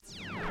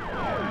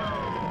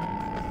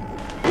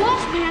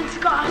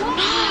gone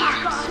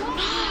mad.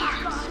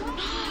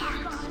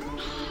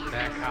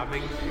 They're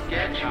coming to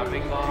get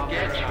chopping ball,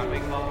 get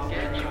chopping ball,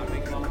 get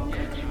chopping ball,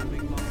 get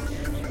chopping ball,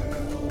 get chopping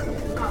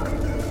ball.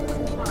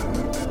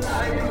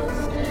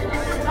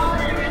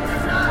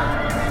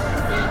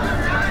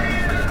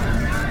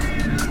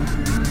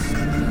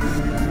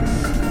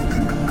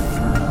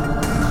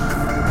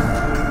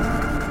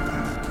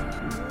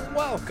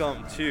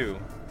 Welcome to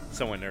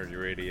Somewhat Nerdy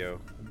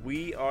Radio.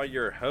 We are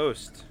your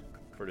host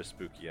for the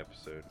spooky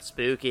episode.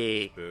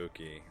 Spooky.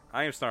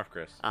 I am Snarf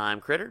Chris. I'm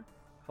Critter.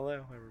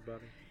 Hello,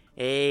 everybody.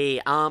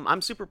 Hey,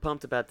 I'm super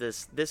pumped about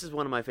this. This is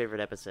one of my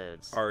favorite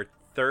episodes. Our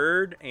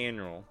third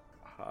annual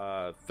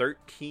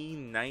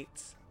 13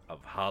 Nights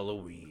of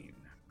Halloween.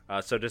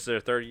 So this is our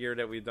third year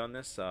that we've done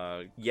this.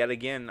 Yet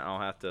again,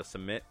 I'll have to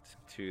submit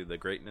to the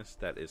greatness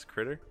that is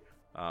Critter.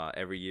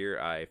 Every year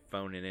I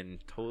phone it in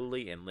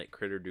totally and let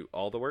Critter do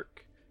all the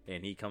work.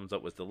 And he comes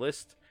up with the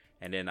list.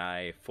 And then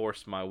I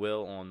force my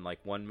will on like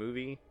one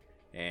movie.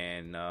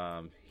 And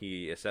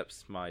he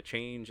accepts my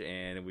change,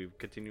 and we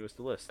continue with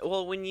the list.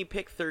 Well, when you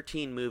pick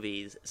 13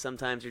 movies,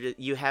 sometimes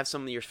you have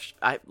some of your...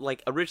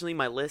 like, originally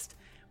my list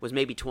was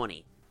maybe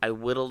 20. I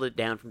whittled it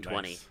down from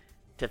 20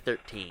 to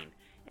 13.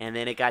 And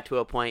then it got to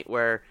a point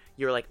where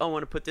you were like, oh, I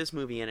want to put this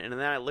movie in it. And then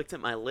I looked at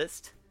my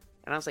list,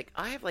 and I was like,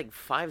 I have like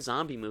 5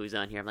 zombie movies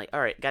on here. I'm like, all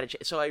right, got to...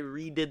 So I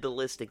redid the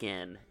list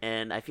again,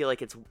 and I feel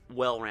like it's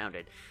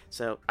well-rounded.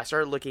 So I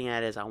started looking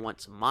at it as I want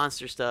some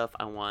monster stuff.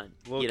 I want...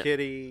 Little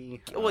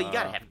kitty. Well, you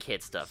got to have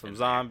kid stuff. Some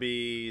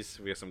zombies.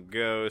 We got some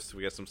ghosts.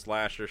 We got some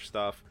slasher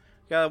stuff.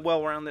 We got a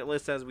well-rounded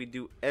list as we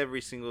do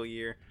every single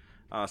year.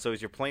 So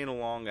as you're playing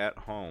along at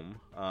home,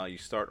 you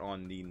start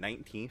on the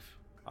 19th.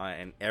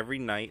 And every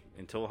night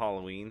until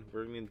Halloween,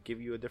 we're going to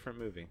give you a different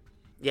movie.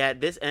 Yeah,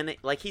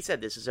 like he said,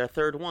 this is our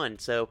third one.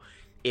 So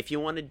if you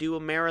want to do a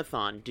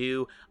marathon,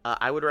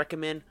 I would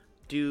recommend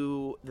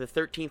do the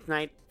 13th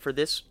night for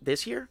this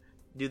year,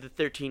 do the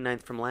 13th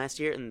night from last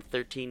year, and the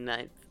 13th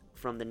night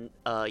from the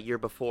year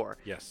before.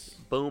 Yes.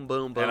 Boom,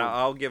 boom, boom. And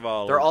I'll give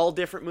all... They're all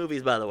different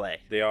movies, by the way.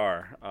 They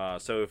are.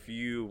 So if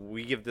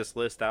we give this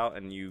list out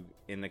and you,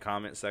 in the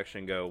comment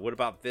section, go, what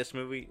about this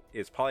movie?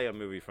 It's probably a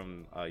movie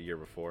from a year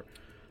before.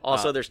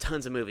 Also, there's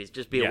tons of movies.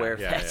 Just be aware of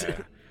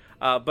that.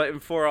 Yeah. But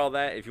before all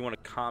that, if you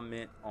want to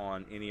comment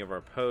on any of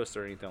our posts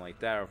or anything like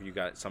that, or if you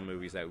got some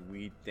movies that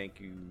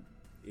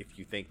if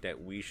you think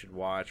that we should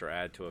watch or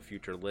add to a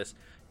future list,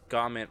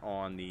 comment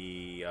on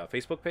the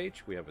Facebook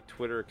page. We have a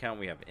Twitter account.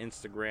 We have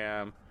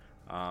Instagram.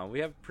 We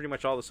have pretty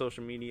much all the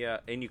social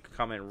media, and you can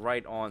comment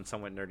right on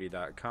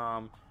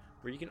somewhatnerdy.com,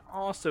 where you can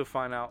also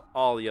find out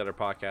all the other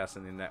podcasts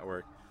in the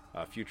network.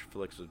 Future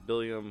Flicks with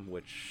Billiam,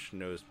 which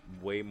knows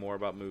way more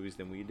about movies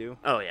than we do.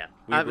 Oh yeah,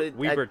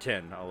 we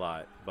pretend a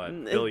lot, but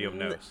Billiam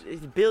knows.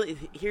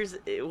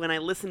 When I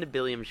listen to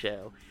Billiam's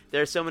show, there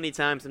are so many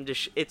times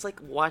it's like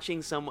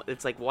watching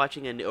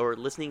or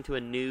listening to a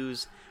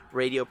news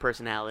radio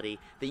personality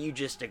that you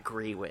just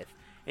agree with.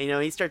 And,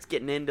 he starts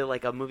getting into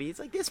like a movie. It's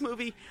like, this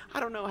movie,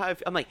 I don't know how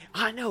I'm like,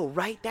 I know,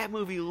 right? That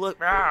movie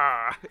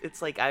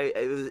it's like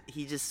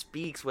he just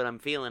speaks what I'm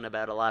feeling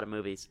about a lot of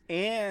movies.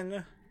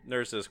 And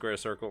there's the Square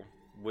Circle,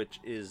 which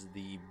is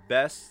the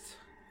best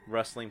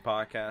wrestling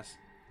podcast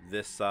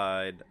this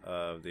side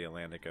of the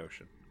Atlantic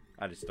Ocean.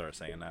 I just started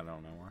saying that. I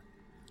don't know why.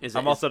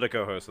 I'm also the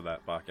co-host of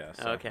that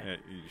podcast. So okay.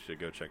 You should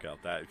go check out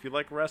that. If you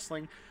like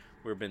wrestling,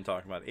 we've been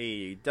talking about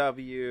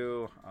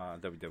AEW,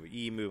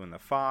 WWE moving to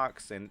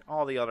Fox, and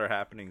all the other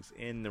happenings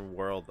in the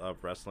world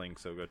of wrestling.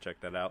 So go check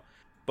that out.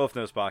 Both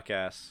those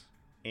podcasts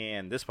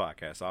and this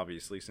podcast,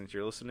 obviously, since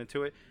you're listening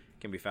to it,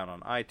 can be found on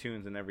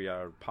iTunes and every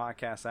other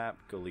podcast app.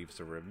 Go leave us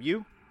a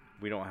review.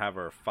 We don't have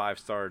our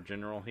 5-star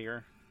general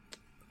here.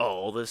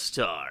 All the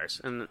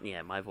stars. And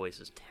yeah, my voice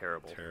is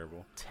terrible.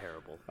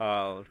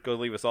 Go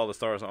leave us all the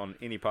stars on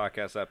any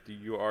podcast app that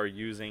you are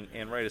using,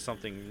 and write us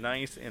something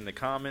nice in the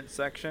comment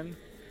section.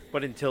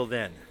 But until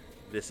then,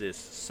 this is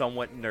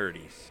Somewhat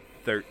Nerdy's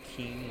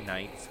 13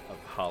 Nights of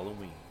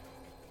Halloween.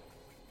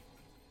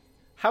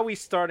 How are we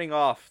starting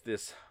off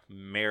this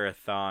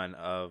marathon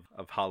of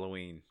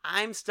Halloween?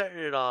 I'm starting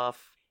it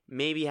off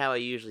maybe how I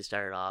usually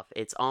start it off.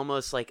 It's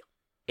almost like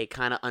a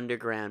kind of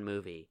underground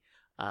movie.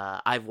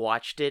 I've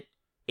watched it.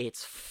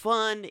 It's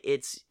fun.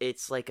 It's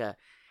like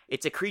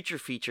it's a creature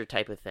feature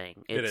type of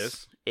thing. It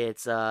is.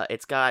 It's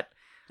got...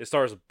 It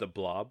stars the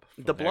Blob.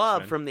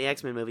 From the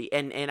X-Men movie.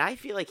 And I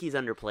feel like he's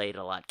underplayed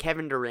a lot.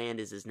 Kevin Durand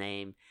is his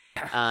name.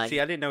 See, I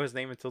didn't know his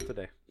name until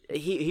today.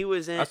 He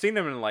was in... I've seen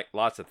him in like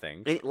lots of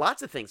things.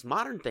 Lots of things.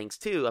 Modern things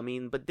too. I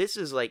mean, but this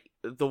is like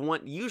the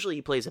one... Usually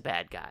he plays a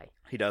bad guy.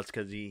 He does,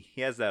 because he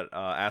has that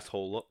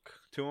asshole look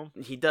to him.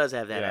 He does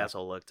have that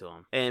asshole look to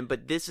him.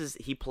 But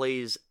he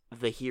plays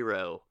the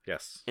hero.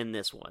 Yes. In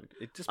this one.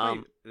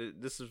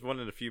 This is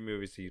one of the few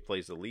movies he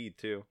plays the lead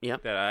too.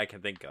 Yep. That I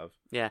can think of.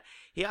 Yeah.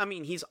 I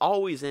mean, he's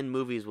always in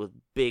movies with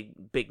big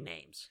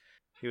names.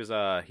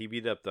 He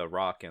beat up The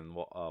Rock in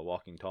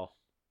Walking Tall.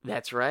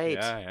 That's right.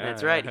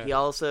 That's right. He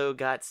also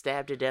got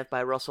stabbed to death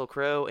by Russell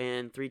Crowe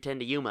in 3:10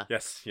 to Yuma.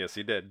 Yes,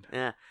 he did.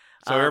 Yeah.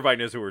 So everybody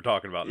knows who we're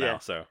talking about now.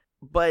 So,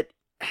 but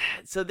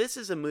So this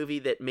is a movie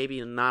that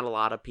maybe not a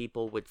lot of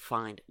people would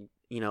find,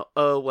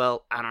 oh,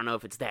 well, I don't know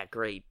if it's that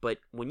great. But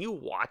when you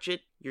watch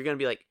it, you're going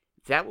to be like,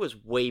 that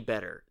was way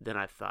better than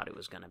I thought it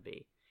was going to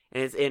be.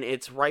 And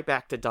it's right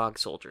back to Dog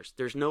Soldiers.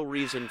 There's no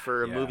reason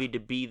for a movie to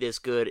be this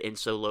good and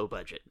so low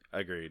budget.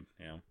 Agreed,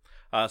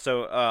 yeah.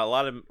 So a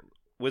lot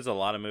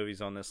of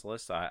movies on this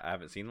list. I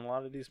haven't seen a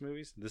lot of these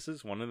movies. This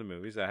is one of the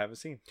movies I haven't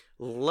seen.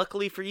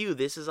 Luckily for you,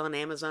 this is on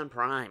Amazon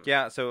Prime.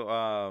 Yeah,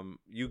 so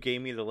you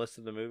gave me the list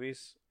of the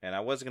movies, and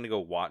I wasn't going to go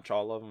watch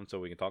all of them so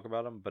we can talk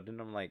about them, but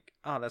then I'm like,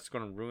 oh, that's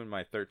going to ruin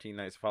my 13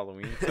 Nights of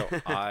Halloween, so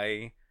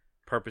I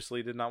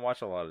purposely did not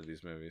watch a lot of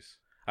these movies.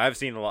 I've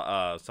seen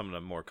some of the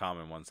more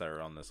common ones that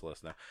are on this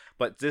list now.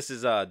 But this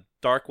is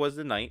Dark Was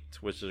the Night,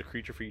 which is a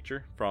creature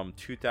feature from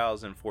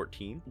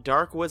 2014.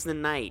 Dark Was the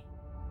Night.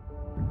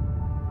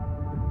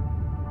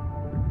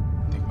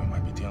 I think we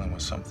might be dealing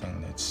with something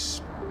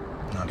that's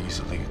not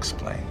easily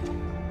explained.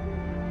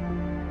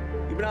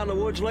 You been out in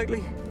the woods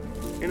lately?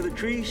 Into the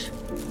trees?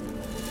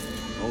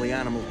 All the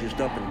animals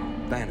just up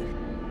and vanish.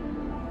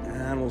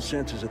 Animals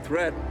sense a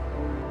threat.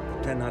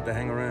 They tend not to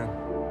hang around.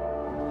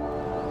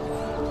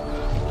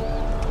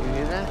 You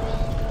hear that?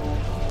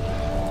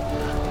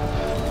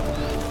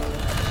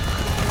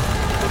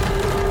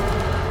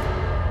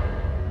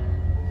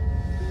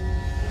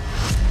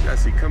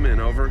 Jesse, come in,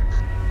 over.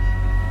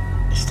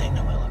 This thing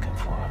that we're looking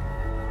for,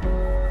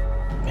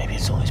 maybe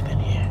it's always been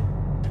here.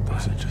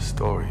 Those are just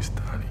stories,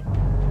 Donnie.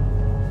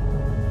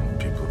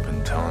 People have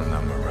been telling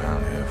them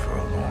around here for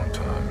a long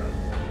time.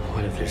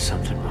 What if there's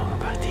something wrong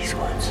about these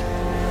ones?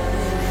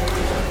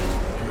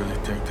 You really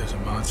think there's a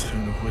monster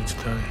in the woods,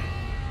 Donnie?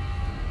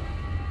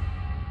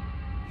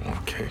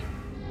 Okay.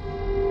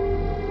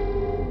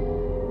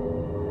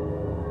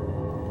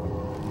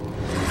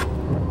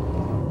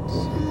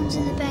 Someone's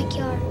in the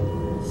backyard.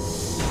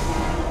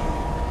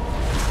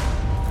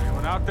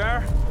 Anyone out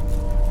there?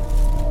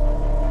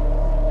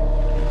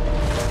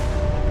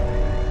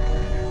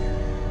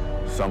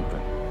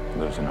 Something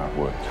lives in our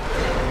woods.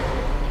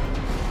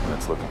 And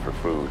it's looking for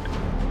food.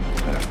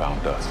 And it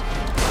found us.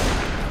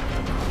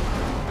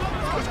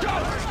 Let's go!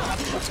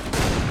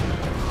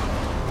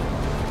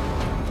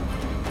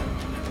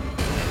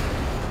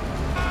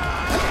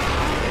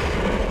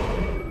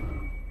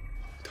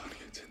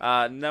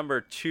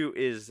 Number 2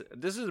 is,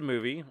 this is a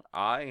movie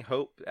I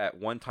hope at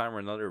one time or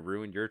another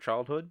ruined your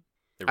childhood.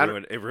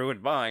 It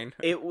ruined mine.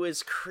 It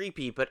was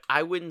creepy, but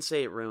I wouldn't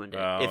say it ruined it.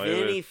 Oh, If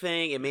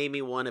anything, it made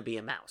me want to be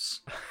a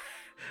mouse.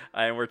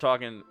 And we're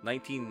talking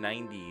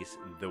 1990s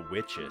The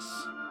Witches.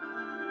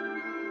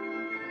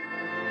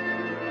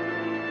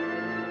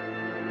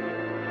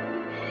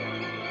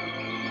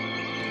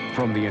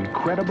 From the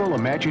incredible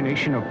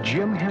imagination of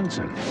Jim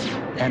Henson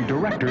and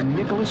director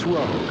Nicholas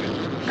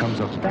Roeg comes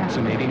a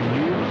fascinating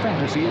new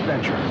fantasy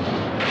adventure.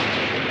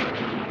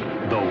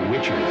 The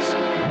Witches.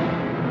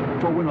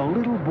 For when a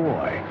little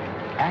boy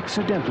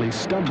accidentally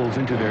stumbles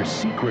into their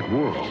secret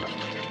world,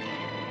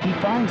 he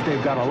finds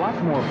they've got a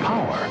lot more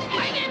power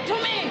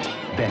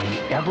than he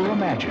ever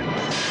imagined.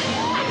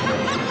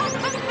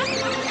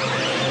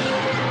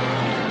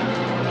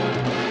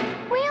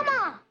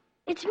 Grandma,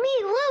 it's me,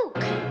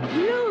 Luke.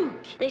 Luke.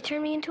 They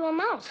turned me into a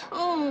mouse.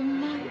 Oh,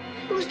 my.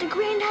 It was the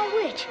Grand High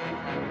Witch.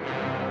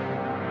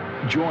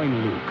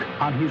 Join Luke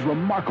on his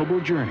remarkable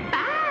journey.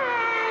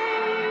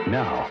 Bye.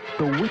 Now,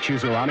 the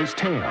witches are on his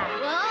tail,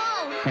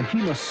 Whoa. and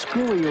he must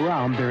scurry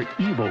around their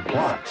evil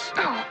plots,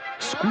 Ow.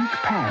 squeak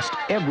past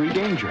every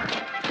danger,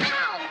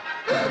 Ow.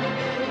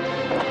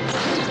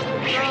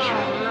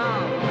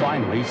 Oh,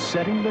 finally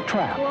setting the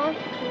trap no.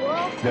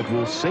 Woof, that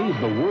will save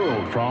the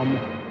world from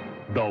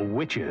the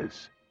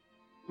witches.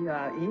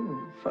 You're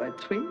in for a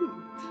treat.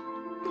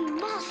 We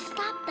must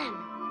stop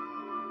them.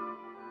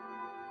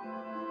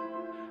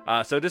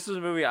 So this is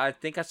a movie I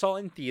think I saw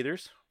in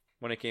theaters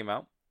when it came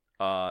out.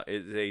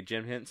 It's a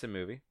Jim Henson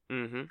movie.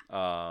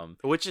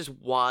 Mm-hmm. Which is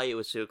why it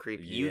was so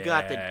creepy. You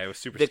got it was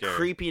super the scary.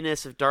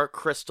 creepiness of Dark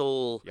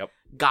Crystal,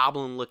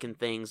 goblin-looking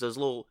things, those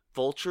little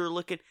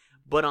vulture-looking,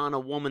 but on a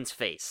woman's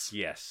face.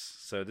 Yes.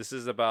 So this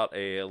is about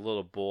a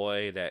little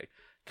boy that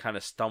kind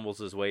of stumbles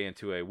his way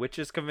into a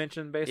witches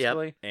convention,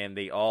 basically, and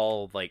they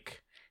all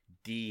like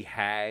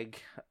de-hag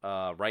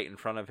right in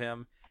front of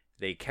him.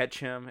 They catch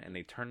him and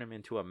they turn him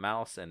into a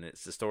mouse, and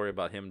it's the story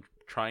about him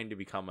trying to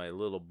become a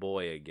little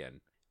boy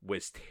again,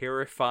 with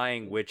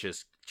terrifying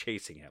witches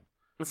chasing him.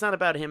 It's not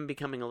about him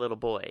becoming a little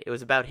boy. It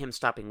was about him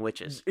stopping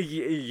witches.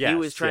 Yes, he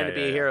was trying to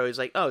be a hero. He's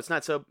like, oh, it's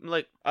not so,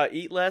 like,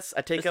 eat less,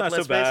 I take it's up not less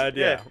so space. bad,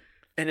 yeah.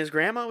 And his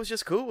grandma was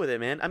just cool with it,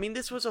 man. I mean,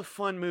 this was a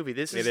fun movie.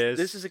 This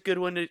is a good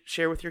one to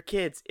share with your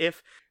kids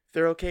if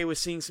they're okay with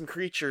seeing some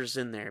creatures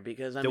in there,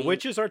 because I mean,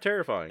 witches are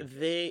terrifying.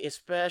 They,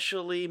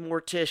 especially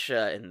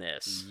Morticia in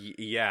this.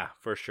 Yeah,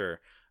 for sure.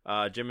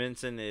 Jim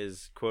Henson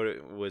is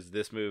quoted was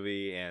this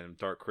movie, and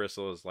Dark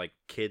Crystal is like,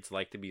 kids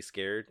like to be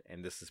scared,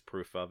 and this is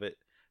proof of it.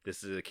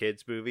 This is a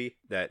kids movie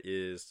that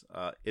is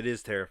it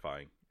is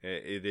terrifying.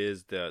 It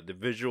is the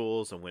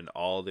visuals, and when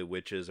all the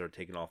witches are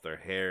taking off their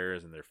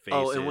hairs and their faces.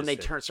 Oh, and when they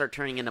start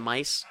turning into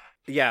mice.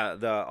 Yeah,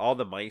 all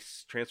the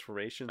mice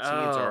transformation scenes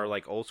Oh. are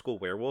like old school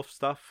werewolf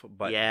stuff,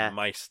 but Yeah.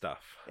 mice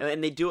stuff.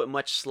 And they do it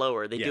much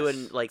slower. They do it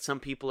in, Yes. like, some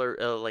people are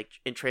like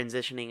in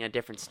transitioning at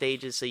different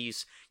stages, so you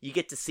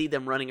get to see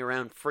them running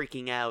around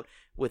freaking out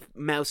with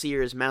mouse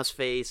ears, mouse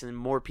face, and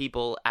more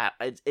people.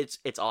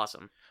 It's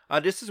awesome.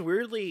 This is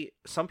weirdly,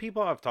 some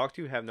people I've talked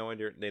to have no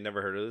idea, they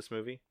never heard of this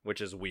movie,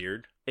 which is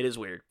weird. It is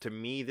weird. To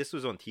me, this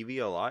was on TV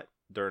a lot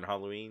during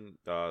Halloween,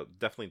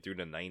 definitely through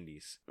the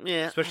 90s.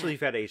 Yeah. Especially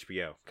if you had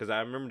HBO, because I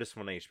remember this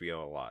one on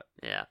HBO a lot.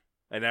 Yeah.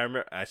 And I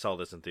remember I saw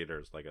this in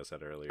theaters, like I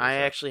said earlier. I so-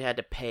 actually had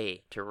to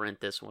pay to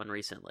rent this one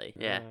recently.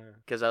 Yeah, Yeah.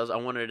 because I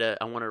wanted to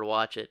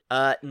watch it.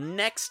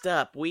 Next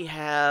up, we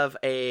have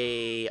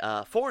a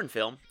foreign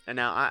film, and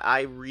now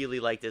I really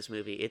like this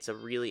movie. It's a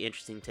really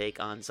interesting take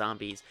on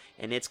zombies,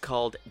 and it's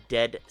called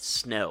Dead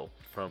Snow,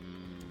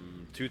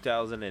 From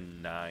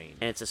 2009.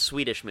 and it's a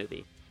Swedish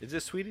movie. Is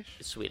it Swedish?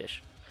 It's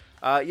Swedish.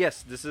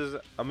 Yes, this is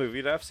a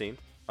movie that I've seen.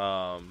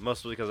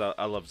 Mostly because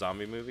I love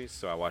zombie movies,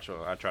 so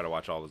I try to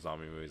watch all the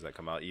zombie movies that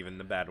come out, even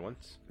the bad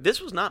ones. This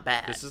was not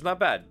bad. This is not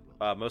bad.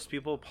 Most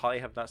people probably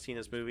have not seen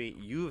this movie.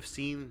 You have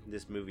seen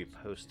this movie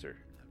poster,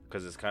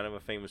 because it's kind of a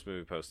famous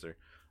movie poster.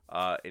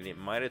 And it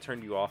might have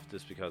turned you off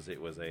just because it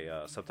was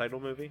a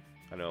subtitle movie.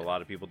 I know a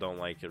lot of people don't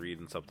like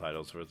reading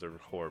subtitles for their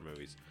horror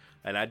movies.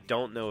 And I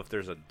don't know if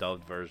there's a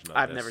dubbed version of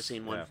I've this. never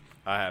seen one. Yeah,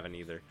 I haven't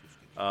either.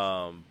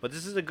 But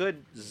this is a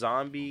good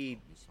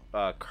zombie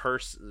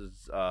cursed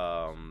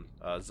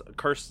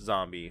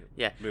zombie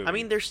movie. I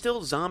mean, they're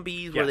still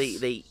zombies where Yes.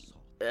 they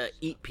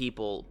eat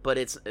people, but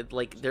it's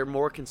like they're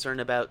more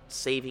concerned about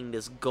saving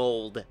this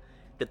gold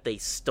that they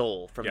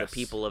stole from Yes. the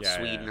people of Yeah,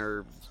 Sweden yeah.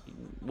 or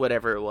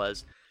whatever it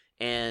was.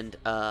 And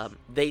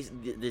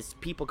these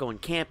people going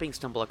camping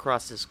stumble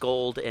across this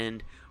gold,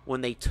 and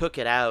when they took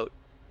it out,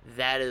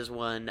 that is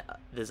when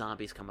the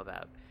zombies come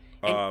about.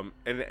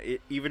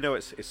 Even though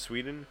it's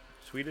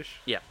Swedish,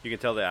 Yeah. you can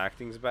tell the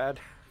acting's bad,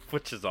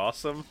 which is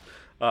awesome.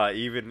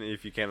 Even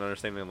if you can't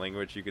understand the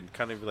language, you can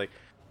kind of be like,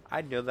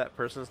 I know that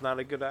person's not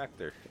a good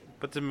actor,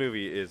 but the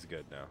movie is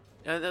good now.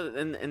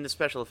 And the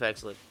special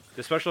effects look.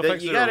 The special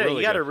effects you are gotta really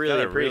you gotta good. really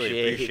Gotta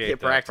appreciate the the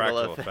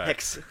practical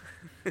effects.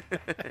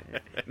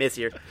 miss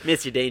you,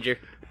 Danger.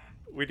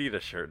 We need a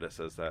shirt that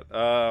says that.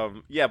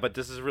 Yeah, but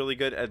this is really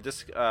good.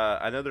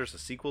 I know there's a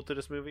sequel to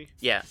this movie.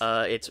 Yeah,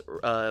 it's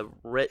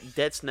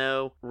Dead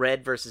Snow,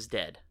 Red versus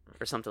Dead,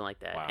 or something like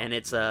that. Wow, And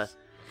it's nice.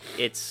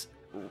 it's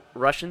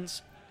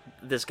Russians.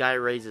 This guy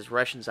raises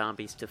Russian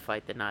zombies to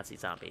fight the Nazi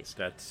zombies.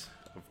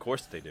 Of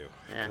course they do.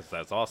 Yeah. 'Cause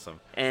that's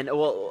awesome. And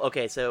well,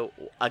 okay, so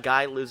a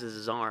guy loses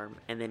his arm,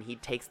 and then he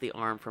takes the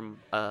arm from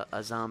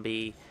a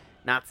zombie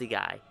Nazi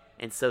guy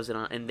and sews it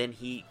on, and then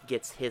he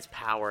gets his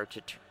power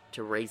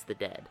to raise the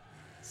dead.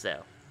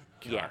 So,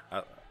 yeah.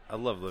 God, I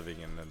love living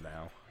in them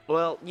now.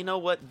 Well, you know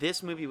what?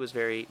 This movie was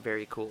very,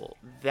 very cool.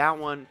 That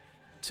one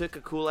took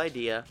a cool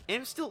idea, and it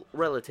was still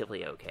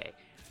relatively okay,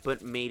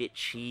 but made it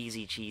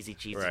cheesy.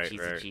 Right.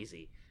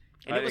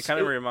 And It kind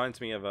of reminds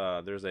me of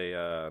there's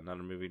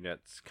another movie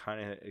that's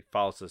kind of, it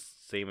follows the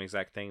same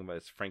exact thing, but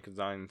it's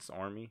Frankenstein's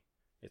Army.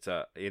 It's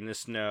in the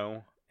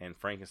snow, and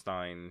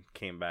Frankenstein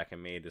came back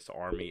and made this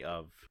army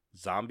of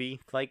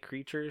zombie-like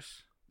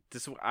creatures.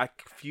 I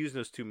confuse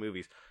those two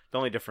movies. The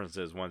only difference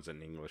is one's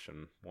in English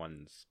and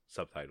one's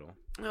subtitle.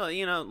 Well,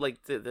 you know,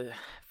 like the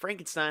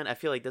Frankenstein, I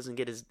feel like doesn't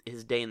get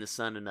his day in the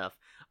sun enough.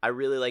 I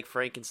really like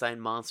Frankenstein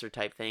monster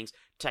type things.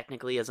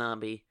 Technically a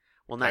zombie.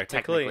 Well, not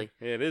technically.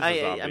 It is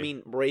a zombie. I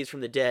mean, raised from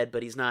the dead,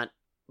 but he's not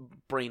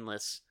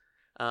brainless.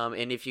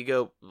 And if you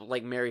go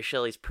like Mary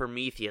Shelley's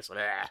Prometheus,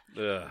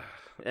 Ugh.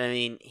 I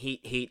mean,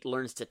 he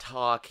learns to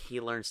talk.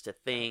 He learns to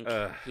think.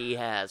 Ugh. He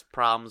has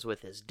problems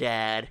with his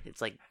dad. It's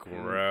like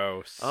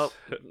Gross. Oh,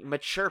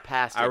 mature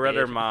past it. I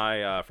rather dude.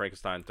 my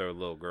Frankenstein throw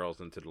little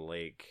girls into the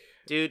lake.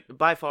 Dude,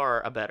 by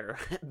far a better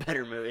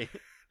movie.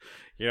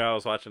 You know, I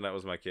was watching that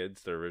with my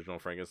kids, the original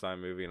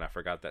Frankenstein movie, and I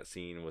forgot that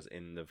scene was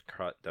in the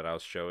cut that I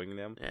was showing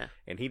them. Yeah.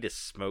 And he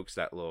just smokes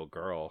that little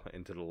girl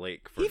into the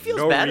lake for He feels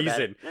no bad about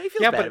reason. it. No, he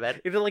feels yeah, bad but about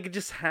it. it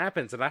just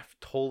happens, and I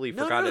totally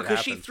No, forgot it because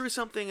happened. she threw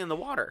something in the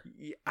water.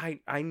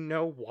 I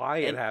know why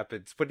it And-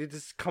 happens, but it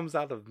just comes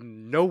out of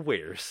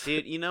nowhere.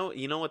 Dude, you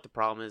know what the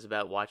problem is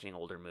about watching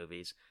older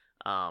movies,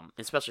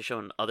 especially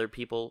showing other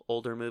people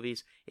older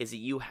movies, is that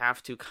you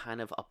have to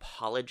kind of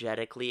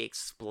apologetically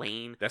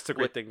explain. That's the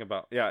great thing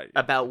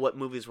about what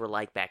movies were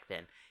like back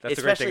then. That's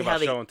the great thing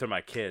about showing to my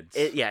kids.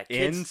 Kids,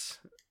 ends.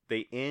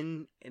 They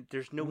end. And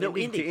there's no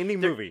ending to any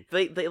They're- movie.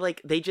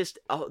 They just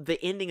the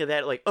ending of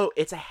that, like, oh,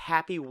 it's a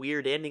happy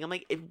weird ending. I'm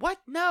like, what?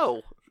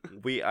 No.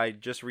 I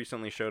just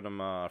recently showed them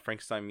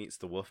Frankenstein Meets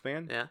the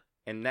Wolfman. Yeah.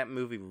 And that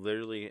movie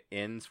literally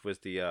ends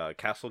with the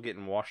castle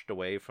getting washed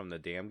away from the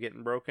dam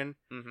getting broken.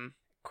 Mm-hmm.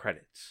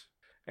 Credits.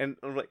 And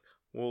I'm like,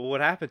 well,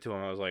 what happened to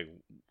him? I was like,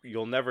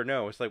 you'll never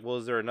know. It's like, well,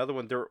 is there another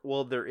one?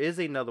 There is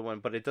another one,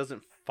 but it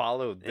doesn't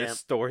follow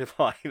this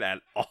storyline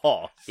at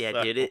all. Yeah,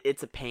 So- dude,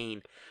 it's a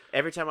pain.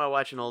 Every time I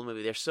watch an old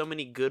movie, there's so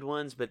many good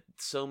ones, but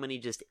so many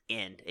just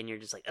end, and you're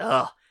just like,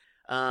 ugh.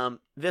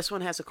 This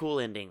one has a cool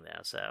ending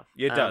though, so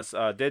It does.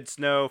 Dead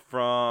Snow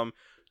from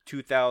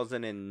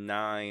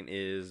 2009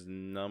 is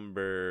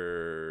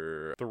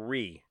number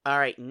 3. All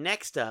right,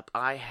 next up,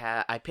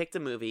 I picked a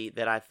movie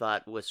that I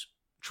thought was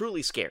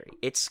truly scary.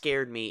 It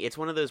scared me. It's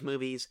one of those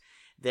movies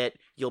that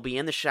you'll be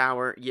in the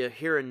shower, you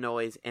hear a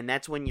noise, and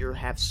that's when you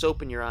have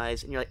soap in your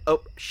eyes, and you're like,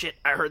 oh, shit,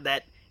 I heard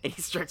that. And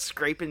you start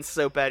scraping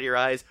soap out of your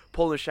eyes,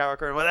 pulling the shower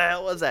curtain. What the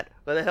hell was that?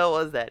 What the hell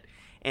was that?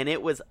 And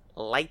it was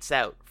Lights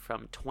Out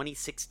from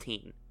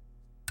 2016.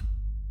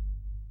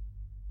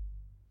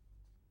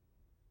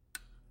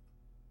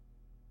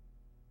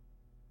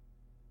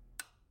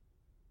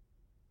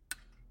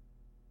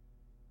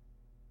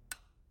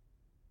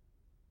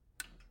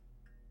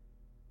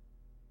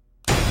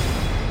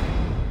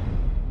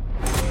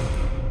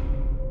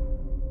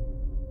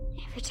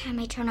 Every time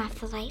I turn off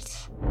the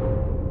lights,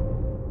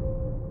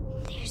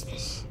 there's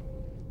this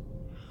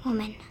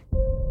woman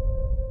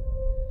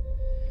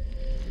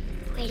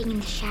waiting in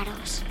the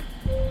shadows.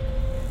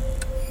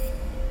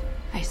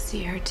 I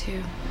see her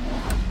too.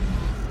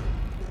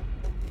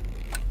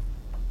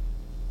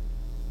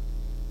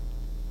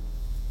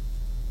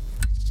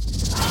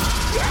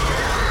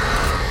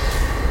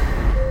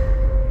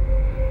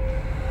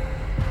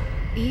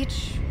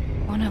 Each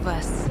one of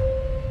us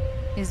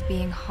is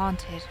being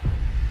haunted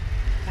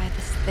by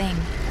this thing.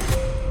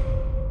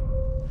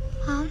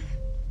 Mom?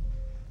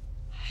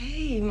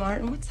 Hey,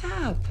 Martin, what's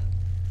up?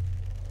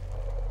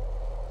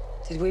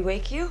 Did we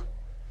wake you?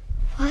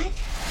 What?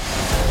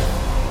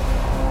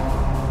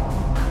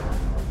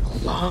 A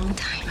long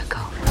time ago,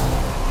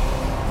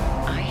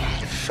 I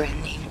had a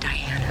friend named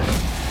Diana.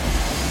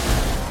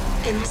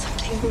 And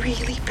something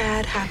really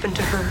bad happened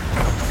to her.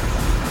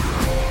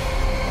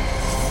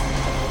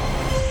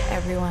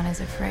 Everyone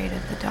is afraid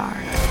of the dark.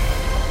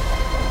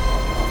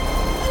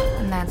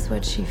 And that's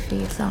what she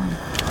feeds on.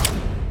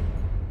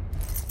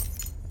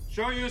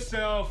 Show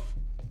yourself.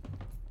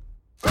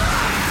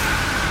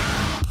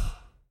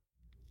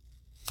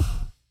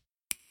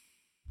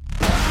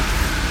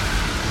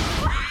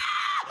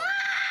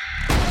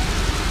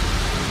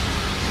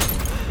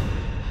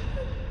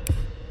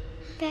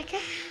 Becca?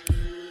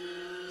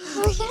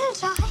 Are we gonna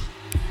die?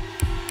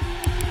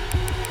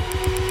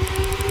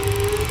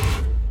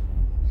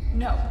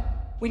 No,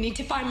 we need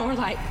to find more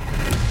light.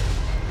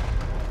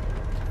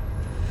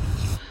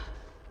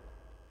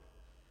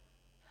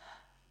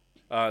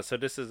 So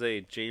this is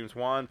a James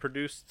Wan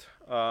produced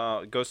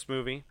ghost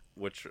movie,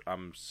 which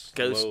I'm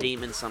Ghost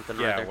Demon something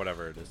or yeah, other.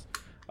 whatever it is.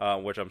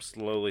 Which I'm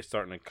slowly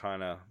starting to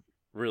kind of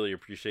really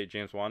appreciate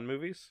James Wan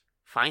movies.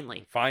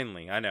 Finally,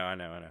 I know.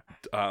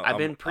 I've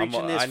been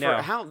preaching this for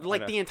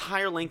the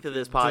entire length of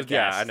this podcast.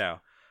 Yeah, I know.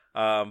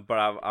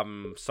 But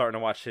I'm starting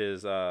to watch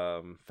his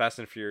Fast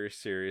and Furious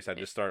series. I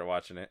just started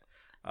watching it,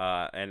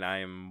 and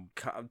I'm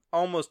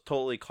almost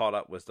totally caught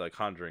up with the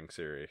Conjuring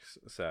series.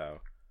 So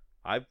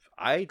I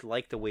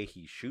like the way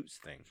he shoots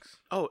things.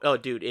 Oh,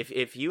 dude!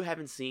 If you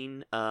haven't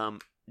seen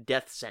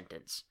Death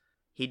Sentence,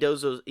 he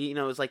does those. You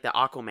know, it's like the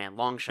Aquaman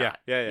long shot.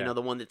 Yeah. You know,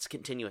 the one that's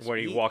continuous. Where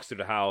he walks through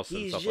the house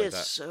and stuff like that. He's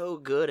just so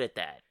good at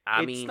that.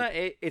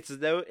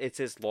 It's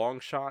his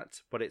long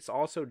shots, but it's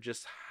also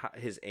just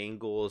his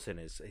angles and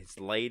his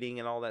lighting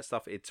and all that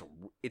stuff. It's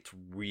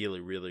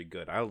really, really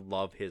good. I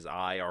love his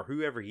eye, or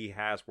whoever he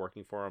has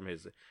working for him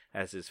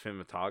as his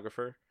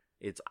cinematographer.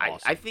 It's awesome.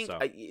 I think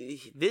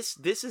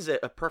this is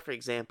a perfect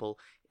example.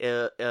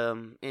 And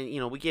you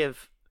know, we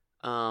give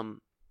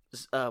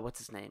what's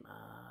his name?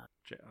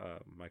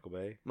 Michael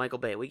Bay. Michael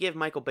Bay. We give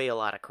Michael Bay a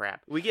lot of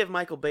crap.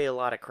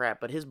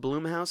 But his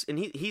Blumhouse, and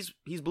he's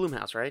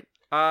Blumhouse, right?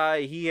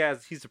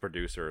 He's a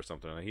producer or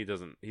something.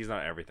 He's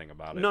not everything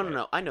about it.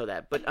 No. I know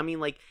that. But I mean,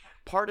 like,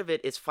 part of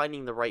it is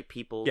finding the right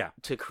people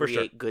to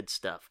create good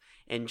stuff.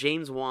 And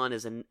James Wan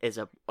is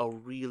a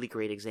really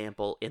great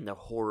example in the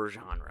horror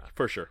genre.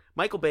 For sure.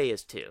 Michael Bay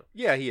is too.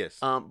 Yeah, he is.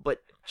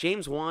 But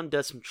James Wan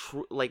does some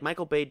like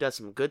Michael Bay does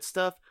some good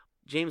stuff.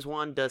 James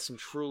Wan does some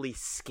truly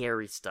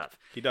scary stuff.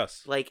 He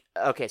does. Like,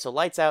 okay, so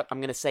Lights Out, I'm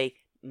going to say,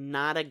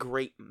 not a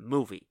great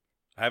movie.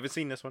 I haven't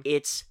seen this one.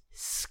 It's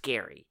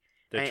scary.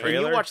 The trailer?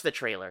 And you watch the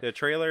trailer. The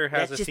trailer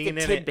has a scene in it.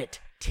 That's just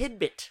a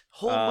tidbit.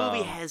 Whole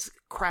movie has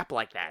crap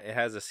like that. It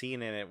has a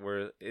scene in it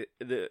where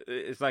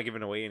it's not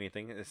giving away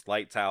anything. It's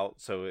lights out,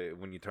 so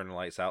when you turn the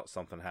lights out,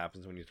 something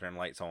happens. When you turn the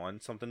lights on,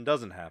 something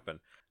doesn't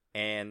happen.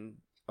 And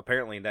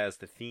apparently that is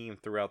the theme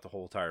throughout the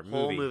whole entire movie.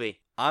 Whole movie.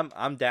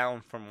 I'm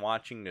down from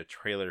watching the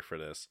trailer for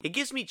this. It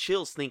gives me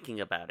chills thinking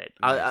about it.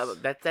 Nice.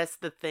 That's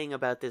the thing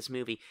about this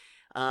movie.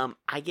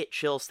 I get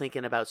chills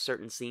thinking about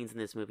certain scenes in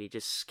this movie. It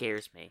just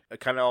scares me. It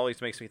kind of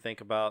always makes me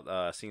think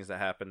about scenes that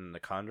happen in The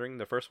Conjuring,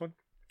 the first one.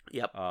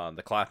 Yep.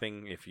 The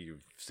clapping, if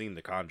you've seen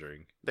The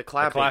Conjuring. The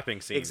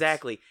clapping scenes.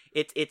 Exactly.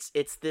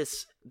 It's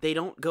this. They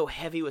don't go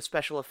heavy with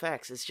special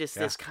effects. It's just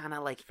this kind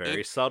of like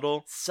very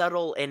subtle,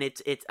 and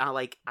it's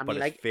like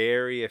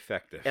very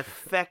effective.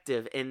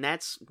 Effective, and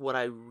that's what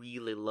I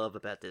really love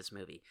about this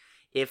movie.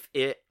 If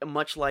it,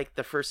 much like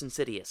the first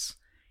Insidious,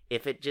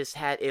 if it just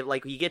had, if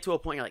like you get to a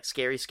point you're like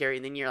scary,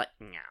 and then you're like,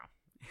 no.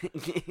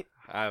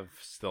 I've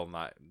still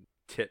not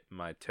tip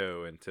my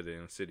toe into the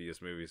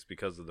Insidious movies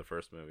because of the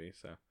first movie.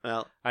 So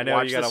well, I know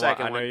watch you gotta the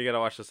second I know one. you gotta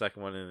watch the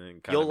second one, and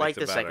then You'll like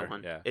the better. second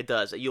one. Yeah. It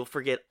does. You'll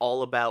forget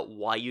all about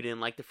why you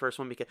didn't like the first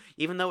one, because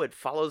even though it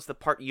follows the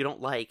part you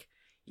don't like,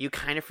 you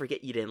kind of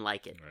forget you didn't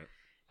like it. Right.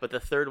 But the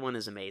third one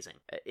is amazing.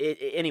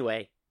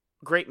 Anyway,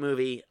 great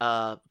movie.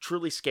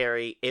 Truly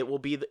scary. It will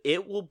be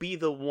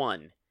the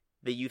one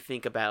that you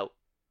think about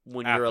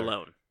when you're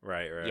alone.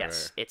 Right.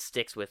 Yes, it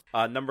sticks with.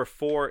 Number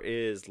 4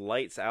 is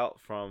Lights Out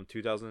from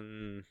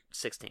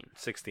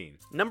 2016.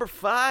 Number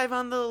 5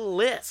 on the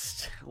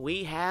list,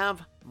 we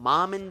have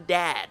Mom and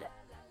Dad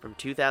from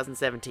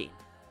 2017.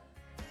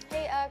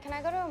 Hey, can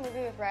I go to a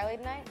movie with Riley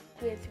tonight?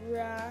 With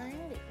Riley?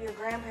 Your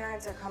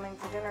grandparents are coming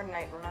for dinner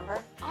tonight,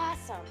 remember?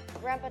 Awesome.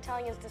 Grandpa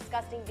telling his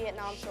disgusting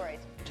Vietnam stories.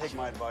 Take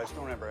my advice,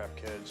 don't ever have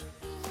kids.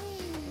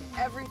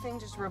 Everything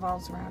just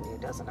revolves around you,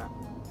 doesn't it?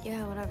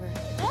 Yeah, whatever.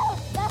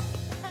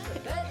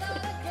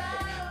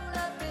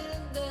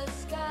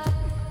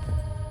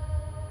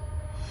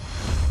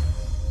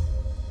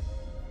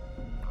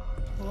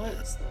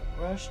 What's the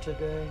rush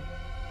today?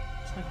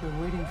 It's like we're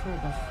waiting for a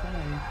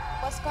buffet.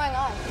 What's going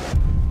on?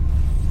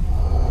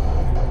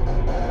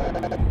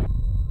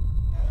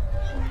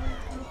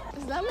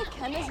 Is that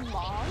McKenna's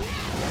mom?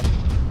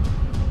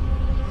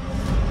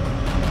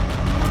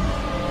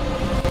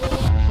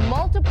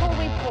 Multiple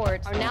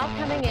reports are now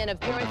coming in of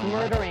parents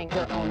murdering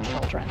their own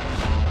children.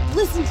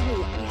 Listen to me.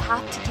 We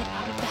have to get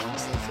out of the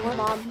house before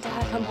Mom and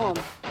Dad come home.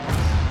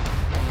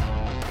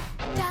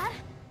 Dad?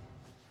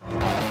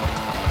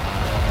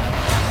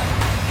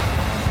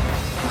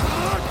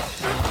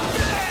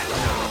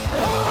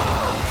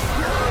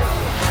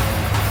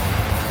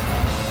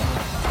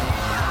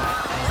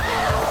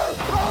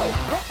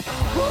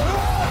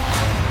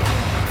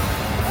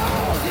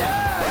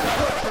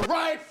 Put your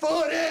right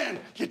foot in,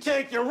 you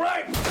take your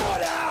right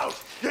foot out,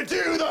 you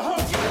do the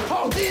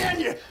hokey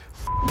and you...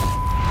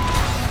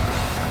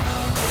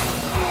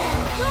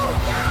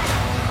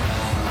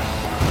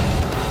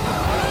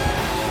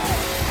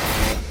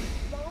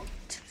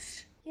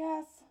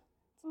 Yes,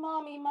 it's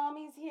Mommy.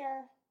 Mommy's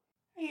here.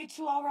 Are you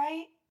two all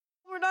right?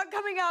 We're not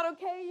coming out,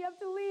 okay? You have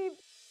to leave.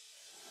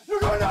 You're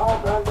gonna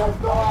open this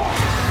door!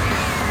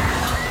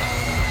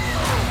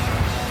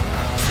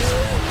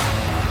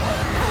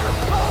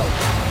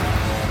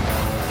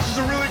 This is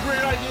a really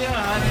great idea,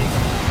 honey.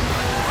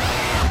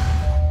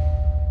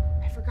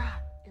 I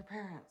forgot. Your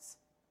parents.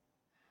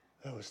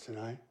 That was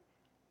tonight.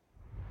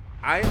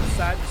 I am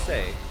sad to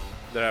say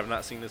that I've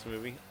not seen this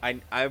movie.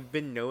 I've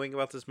been knowing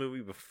about this movie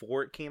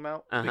before it came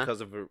out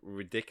because of the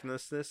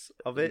ridiculousness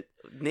of it.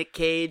 Nick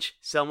Cage,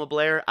 Selma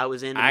Blair, I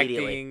was in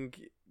immediately.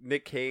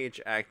 Nick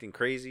Cage acting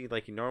crazy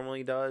like he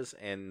normally does,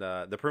 and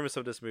the premise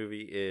of this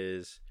movie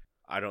is,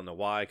 I don't know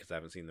why because I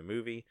haven't seen the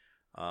movie,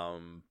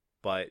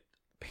 but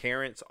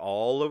parents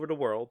all over the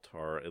world,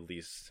 or at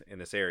least in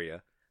this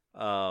area,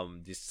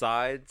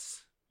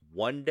 decides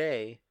one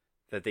day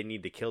that they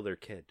need to kill their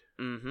kid.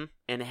 Mm-hmm.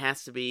 And it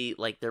has to be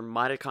like their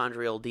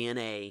mitochondrial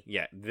DNA.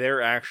 Yeah,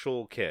 their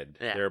actual kid.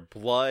 Yeah. Their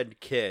blood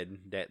kid,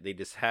 that they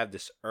just have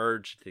this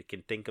urge that they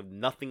can think of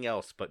nothing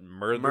else but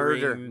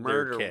murdering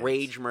their kids.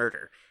 Rage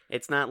murder.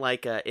 It's not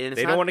like they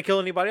don't want to kill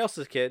anybody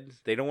else's kid.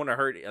 They don't want to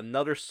hurt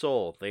another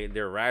soul.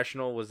 Their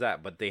rational was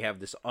that, but they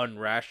have this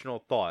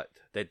unrational thought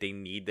that they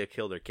need to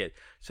kill their kid.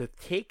 So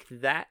take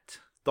that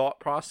thought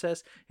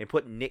process and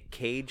put Nick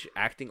Cage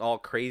acting all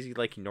crazy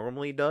like he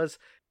normally does.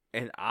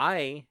 And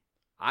I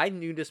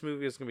knew this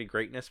movie was going to be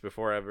greatness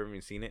before I've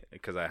even seen it,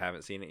 because I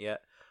haven't seen it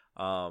yet.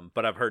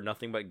 But I've heard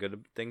nothing but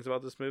good things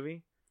about this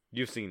movie.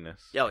 You've seen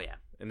this. Oh, yeah.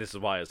 And this is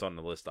why it's on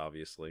the list,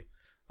 obviously.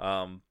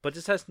 But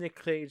this has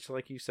Nick Cage,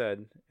 like you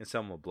said, and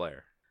Selma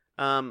Blair.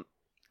 I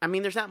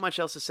mean, there's not much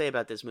else to say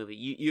about this movie.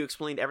 You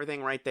explained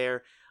everything right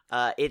there.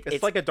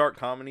 It's like a dark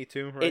comedy,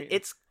 too, right?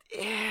 It's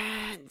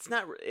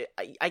not...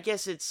 I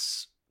guess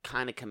it's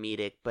kind of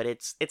comedic, but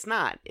it's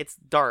not. It's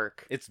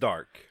dark. It's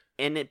dark.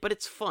 But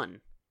it's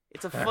fun.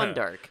 It's a fun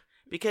dark,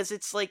 because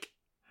it's like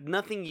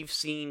nothing you've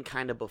seen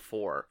kind of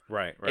before.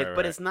 Right.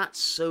 But it's not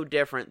so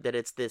different that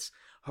it's this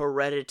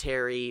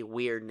hereditary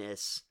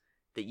weirdness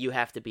that you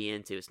have to be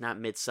into. It's not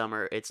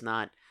Midsummer. It's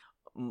not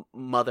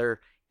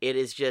Mother. It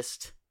is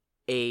just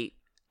a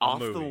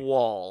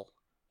off-the-wall,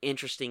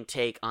 interesting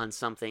take on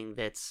something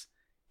that's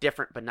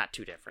different, but not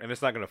too different. And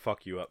it's not going to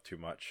fuck you up too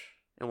much.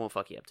 It won't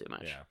fuck you up too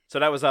much. Yeah. So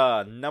that was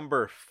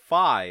number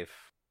 5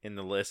 in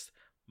the list.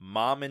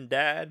 Mom and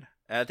Dad.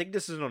 And I think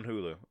this is on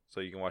Hulu,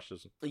 so you can watch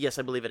this. Yes,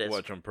 I believe it is.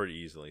 Watch them pretty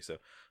easily. So,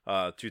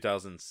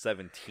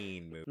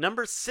 2017 movie.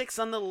 Number 6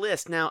 on the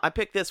list. Now, I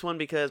picked this one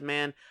because,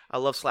 man, I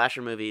love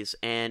slasher movies,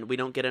 and we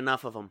don't get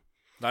enough of them.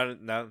 Not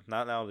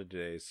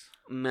nowadays.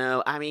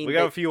 No, I mean, we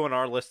got a few on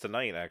our list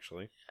tonight,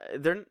 actually.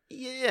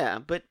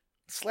 But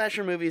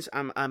slasher movies,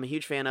 I'm a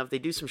huge fan of. They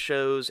do some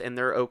shows, and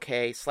they're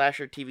okay.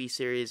 Slasher TV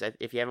series.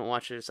 If you haven't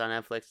watched it, it's on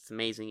Netflix. It's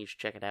amazing. You should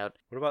check it out.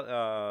 What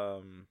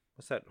about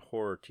what's that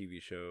horror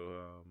TV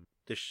show?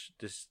 This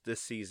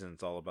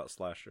season's all about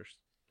slashers.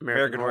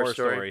 American Horror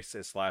Story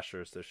is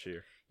slashers this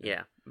year.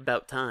 Yeah,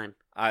 about time.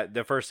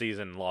 The first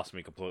season lost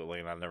me completely,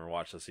 and I've never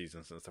watched the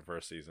season since the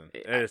first season.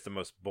 It is the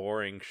most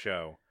boring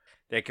show.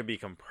 That could be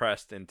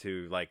compressed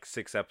into like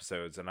 6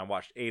 episodes, and I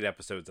watched 8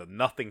 episodes of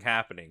nothing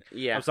happening.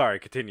 Yeah. I'm sorry,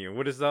 continue.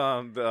 What is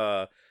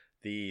the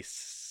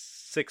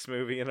 6th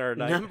movie in our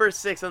night? Number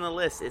 6 on the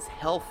list is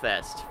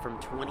Hellfest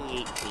from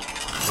 2018.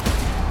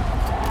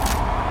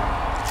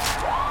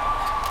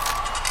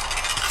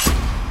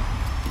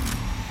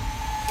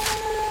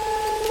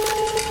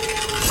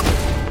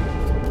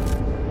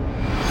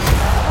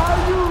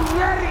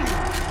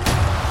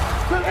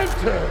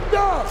 Enter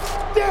the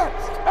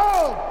depths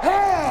of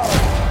hell!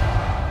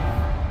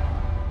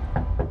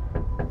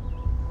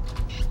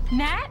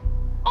 Nat?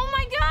 Oh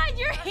my god,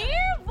 you're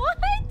here? What?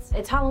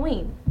 It's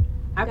Halloween.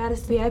 I got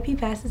us VIP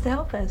passes to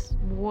Hellfest.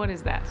 What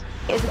is that?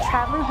 It's a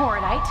traveling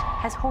horror night.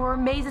 Has horror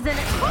mazes in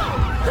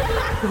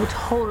it. You'll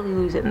totally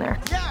lose it in there.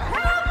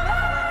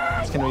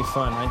 It's gonna be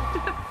fun, right?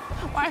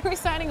 Why are we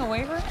signing a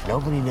waiver?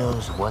 Nobody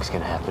knows what's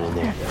gonna happen in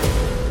there.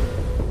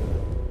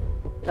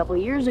 A couple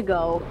years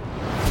ago,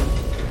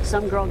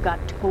 some girl got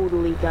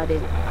totally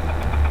gutted.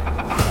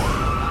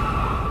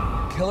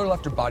 Killer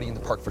left her body in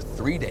the park for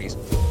 3 days.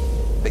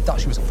 They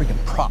thought she was a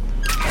freaking prop.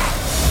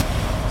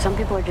 Some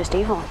people are just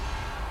evil.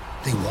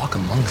 They walk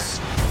amongst.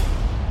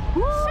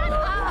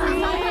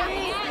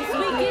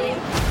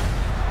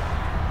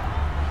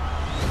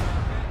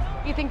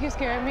 You think you're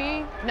scaring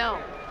me? No.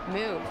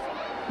 Move.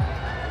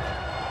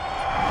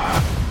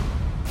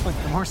 Look,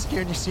 the more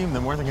scared you seem,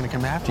 the more they're gonna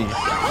come after you. You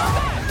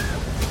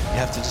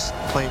have to just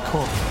play it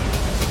cool.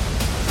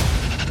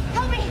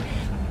 Help me!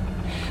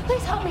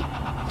 Please help me!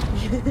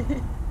 You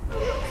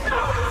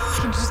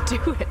can just do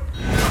it.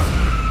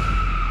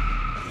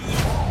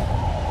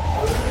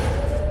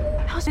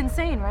 That was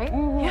insane, right?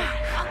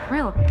 Yeah,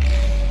 real.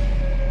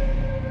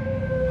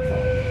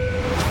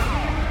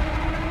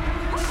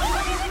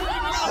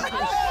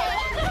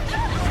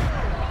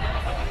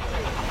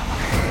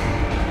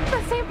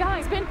 The same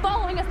guy's been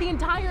following us the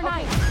entire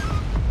night.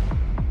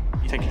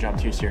 You take your job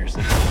too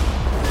seriously.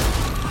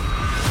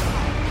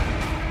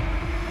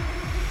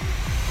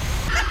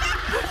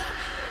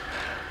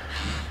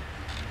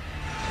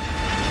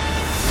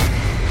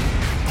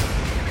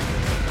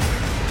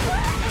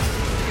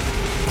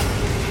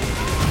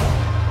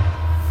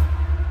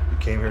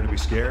 Came here to be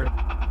scared,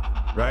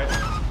 right?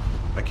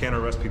 I can't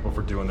arrest people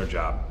for doing their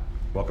job.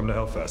 Welcome to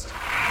Hellfest.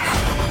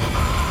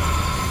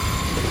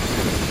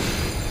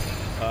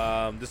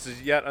 This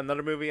is yet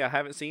another movie I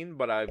haven't seen,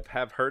 but I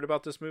have heard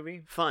about this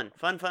movie. Fun.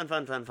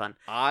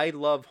 I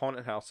love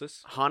haunted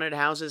houses. Haunted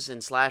houses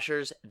and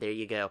slashers. There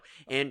you go.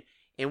 And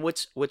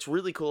what's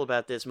really cool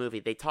about this movie,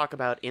 they talk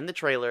about in the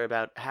trailer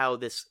about how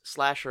this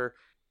slasher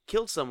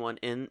killed someone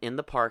in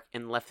the park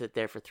and left it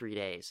there for 3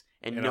 days,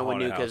 and no one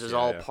knew because it was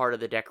all part of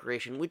the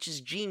decoration, which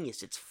is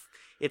genius.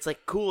 It's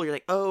like cool. You're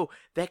like, oh,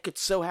 that could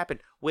so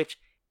happen, which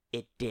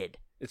it did.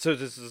 So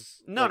this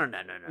is no.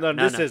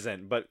 This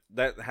isn't. But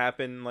that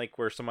happened like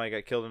where somebody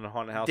got killed in a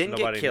haunted house. Didn't and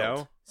nobody get killed.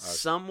 know.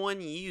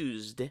 Someone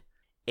used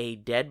a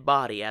dead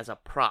body as a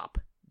prop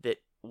that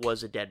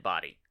was a dead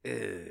body,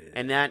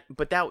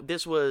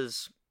 this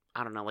was,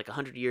 I don't know, like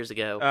 100 years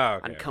ago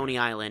on Coney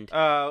Island.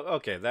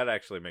 Okay, that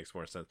actually makes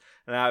more sense.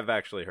 And I've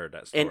actually heard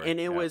that story. And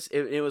it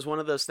was one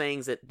of those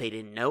things that they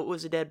didn't know it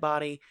was a dead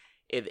body.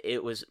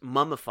 It was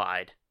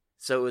mummified,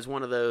 so it was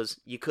one of those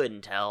you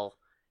couldn't tell.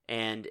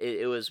 And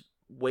it was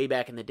way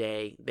back in the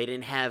day. They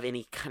didn't have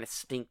any kind of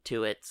stink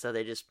to it, so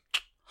they just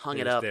hung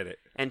it up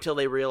until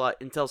they realized,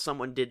 until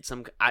someone did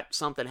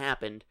something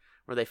happened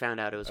where they found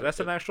out it was. That's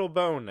an actual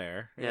bone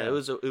there. Yeah, it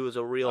was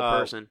a real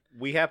person.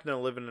 We happen to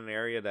live in an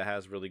area that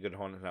has really good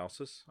haunted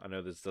houses. I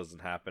know this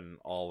doesn't happen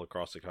all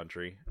across the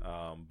country,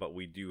 but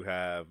we do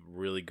have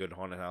really good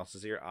haunted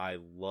houses here. I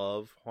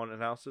love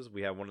haunted houses.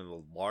 We have one of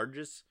the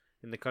largest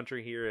in the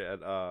country here at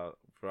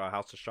for our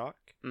House of Shock.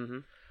 Mm-hmm.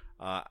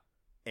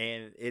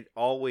 And it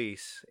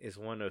always is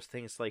one of those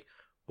things like,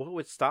 what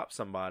would stop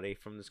somebody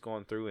from just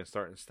going through and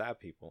starting to stab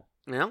people?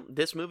 Well,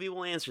 this movie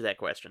will answer that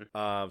question.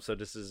 So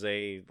this is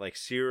a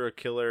serial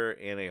killer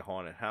in a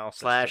haunted house.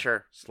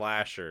 Slasher.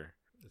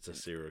 It's a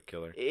serial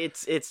killer.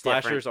 It's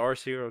Slashers different. Are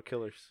serial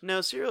killers.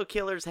 No, serial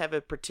killers have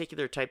a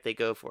particular type they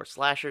go for.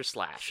 Slashers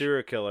slash.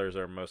 Serial killers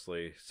are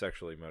mostly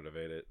sexually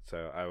motivated,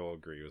 so I will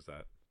agree with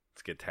that.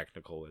 Let's get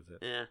technical with it.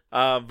 Yeah.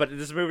 But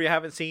this movie I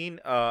haven't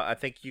seen. I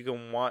think you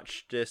can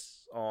watch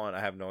this on. I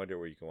have no idea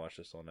where you can watch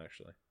this on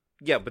actually.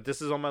 Yeah, but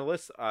this is on my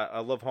list.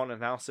 I love haunted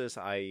houses.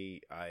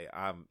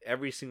 I'm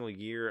every single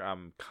year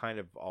I'm kind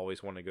of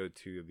always want to go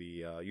to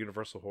the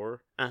Universal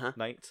Horror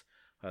Nights,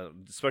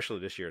 especially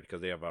this year because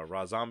they have a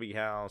Rob Zombie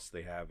house.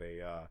 They have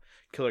a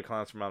Killer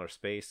Clowns from Outer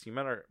Space. You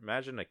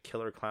imagine a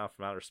Killer Clown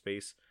from Outer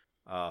Space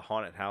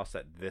haunted house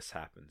that this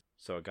happens.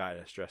 So a guy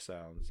that's dressed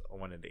as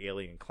one of the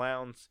alien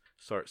clowns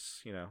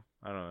starts, I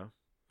don't know,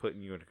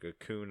 putting you in a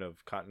cocoon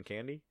of cotton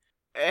candy.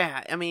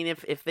 Yeah, I mean,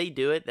 if they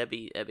do it, that'd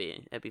be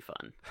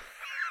fun.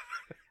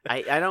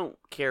 I don't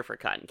care for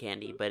cotton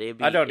candy, but it'd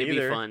be fun.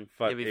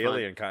 But it'd be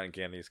alien cotton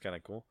candy is kind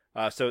of cool.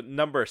 So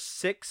number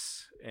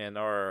 6 in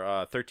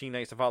our 13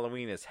 Nights of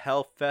Halloween is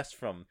Hellfest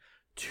from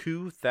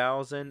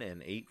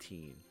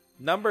 2018.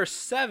 Number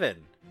 7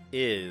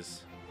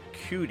 is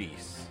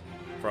Cooties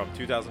from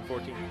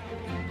 2014.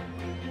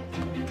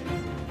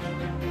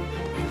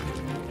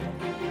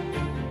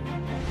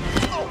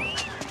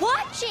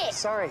 Watch it!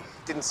 Sorry,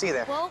 didn't see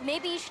that. Well,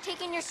 maybe you should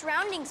take in your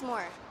surroundings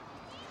more.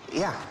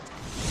 Yeah.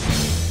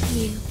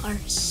 You are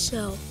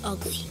so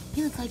ugly.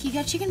 You look like you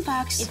got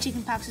chickenpox. If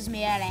chickenpox was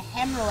made out of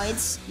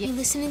hemorrhoids. You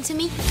listening to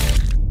me?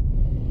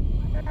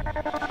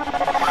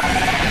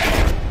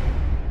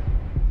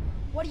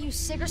 What, are you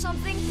sick or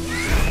something?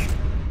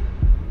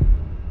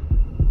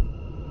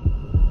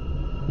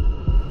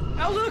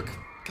 Oh, look!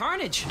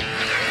 Carnage!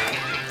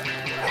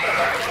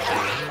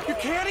 You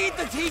can't eat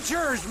the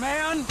teachers,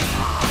 man!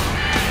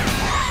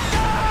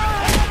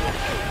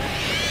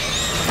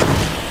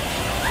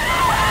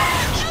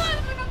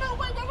 No,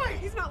 wait!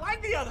 He's not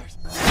like the others!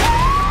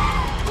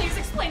 Please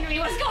explain to me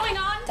what's going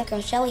on! That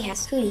girl Shelly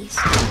has cooties.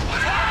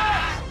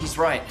 He's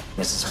right.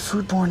 This is a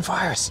foodborne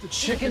virus.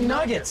 Chicken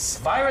nuggets!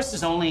 Virus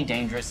is only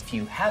dangerous if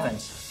you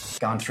haven't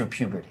gone through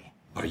puberty.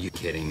 Are you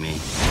kidding me?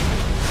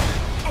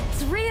 At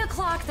 3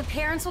 o'clock, the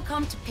parents will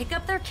come to pick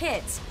up their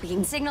kids. We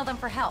can signal them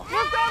for help.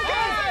 Look down,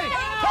 Hey!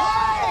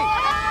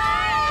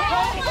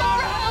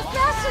 Those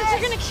bastards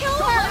are gonna kill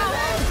her!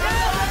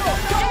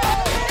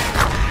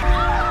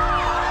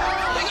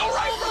 They go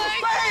right for the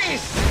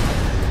face!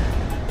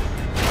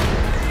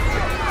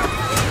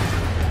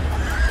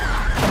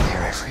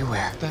 They're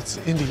everywhere. That's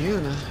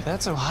Indiana.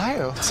 That's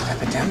Ohio. It's an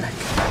epidemic.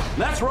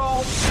 Let's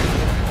roll!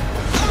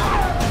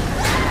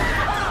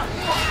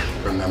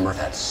 Remember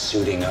that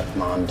suiting up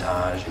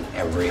montage in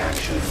every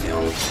action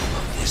film?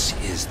 This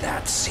is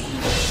that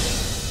scene.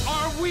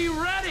 Are we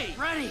ready?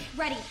 Ready.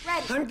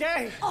 I'm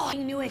gay. Oh, I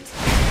knew it.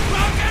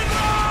 Rock and roll!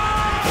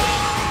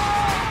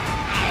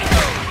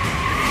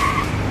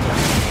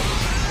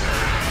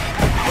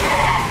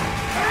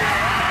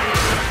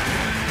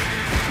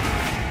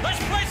 Let's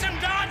play some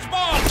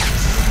dodgeball!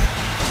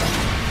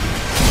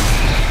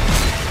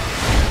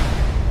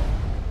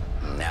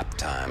 Nap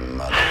time,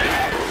 mother.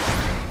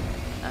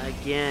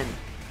 Again,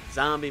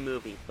 zombie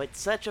movie, but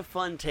such a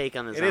fun take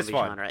on the zombie is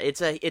fun. genre.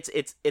 It's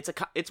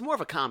more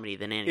of a comedy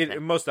than anything.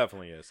 It most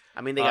definitely is.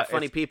 I mean, they got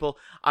funny people.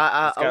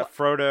 It's got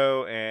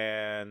Frodo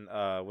and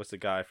what's the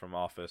guy from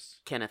Office?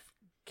 Kenneth.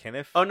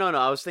 Oh no,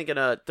 I was thinking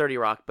 30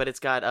 Rock, but it's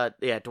got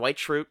Dwight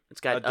Schrute.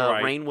 It's got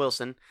Rainn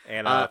Wilson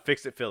and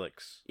Fix-It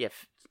Felix. Yeah,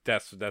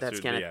 that's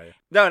Kenneth.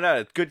 Yeah. No,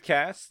 it's good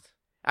cast.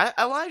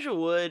 Elijah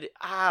Wood,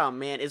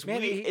 man, as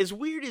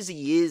weird as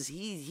he is,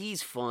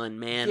 he's fun,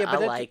 man. Yeah,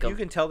 but I like him. You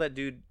can tell that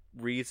dude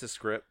reads the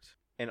script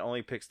and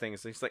only picks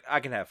things. He's like, I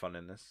can have fun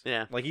in this.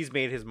 Yeah. Like, he's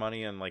made his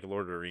money on, like,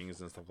 Lord of the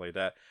Rings and stuff like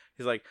that.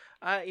 He's like,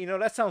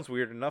 that sounds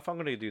weird enough. I'm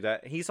going to do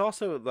that. He's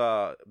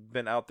also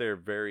been out there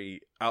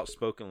very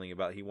outspokenly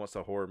about he wants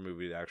a horror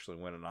movie to actually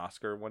win an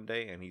Oscar one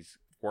day, and he's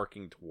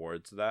working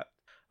towards that.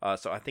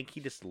 So I think he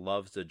just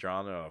loves the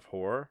genre of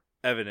horror.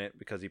 Evident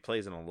because he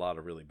plays in a lot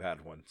of really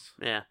bad ones.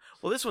 Yeah.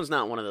 Well, this one's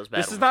not one of those bad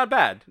ones. This is not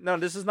bad. No,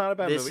 this is not a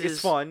bad movie.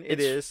 It's fun.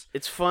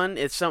 It's fun.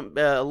 It's a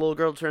little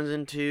girl turns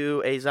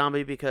into a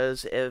zombie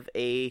because of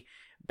a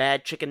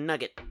bad chicken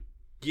nugget.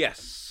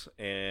 Yes,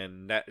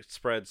 and that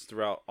spreads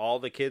throughout all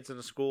the kids in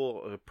the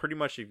school. Pretty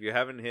much, if you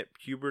haven't hit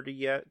puberty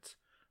yet,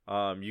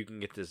 you can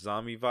get this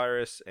zombie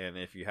virus, and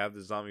if you have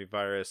the zombie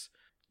virus,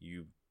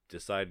 you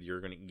decide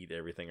you're going to eat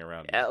everything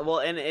around you. Well,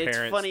 and it's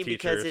Parents, funny teachers.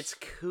 because it's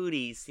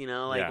cooties,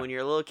 when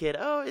you're a little kid,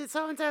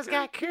 so-and-so's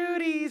got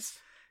cooties.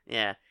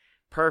 Yeah,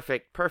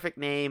 perfect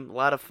name, a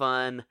lot of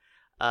fun.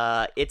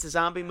 It's a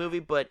zombie movie,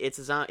 but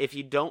if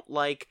you don't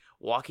like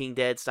Walking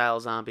Dead style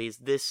zombies,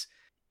 this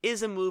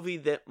is a movie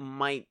that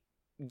might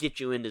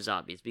get you into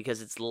zombies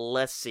because it's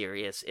less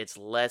serious, it's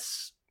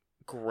less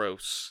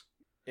gross.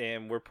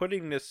 And we're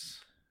putting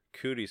this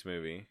Cooties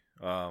movie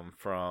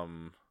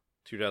from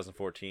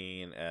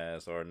 2014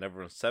 as our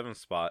number 7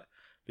 spot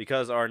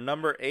because our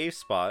number 8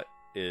 spot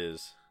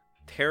is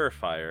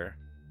Terrifier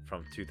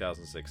from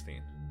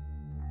 2016.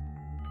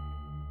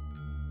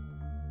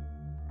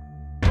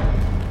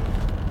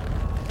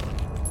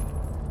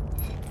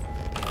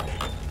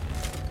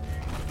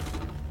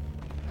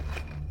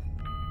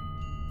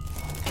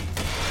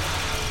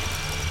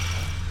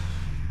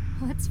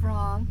 What's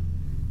wrong?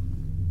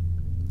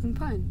 I'm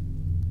fine.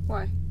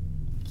 Why?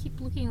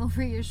 Keep looking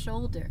over your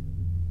shoulder.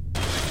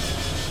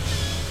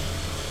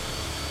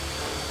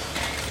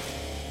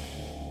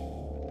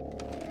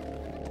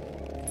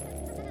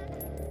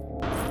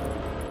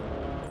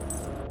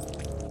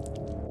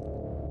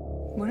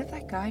 What if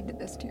that guy did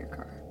this to your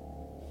car?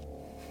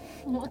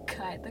 What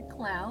guy? The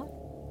clown?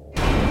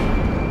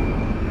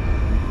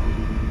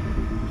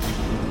 Do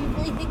you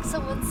really think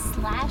someone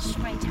slashed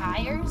my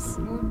tires?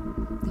 Well,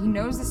 he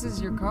knows this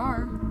is your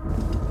car.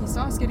 He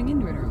saw us getting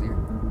into it earlier.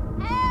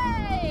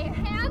 Hey,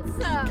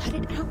 handsome! Cut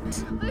it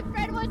out. My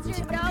friend wants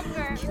your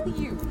number. Kill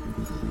you.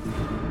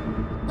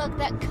 Look,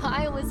 that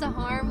guy was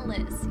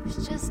harmless. He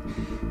was just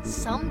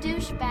some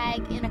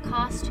douchebag in a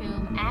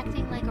costume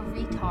acting like a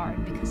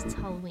retard because it's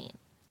Halloween.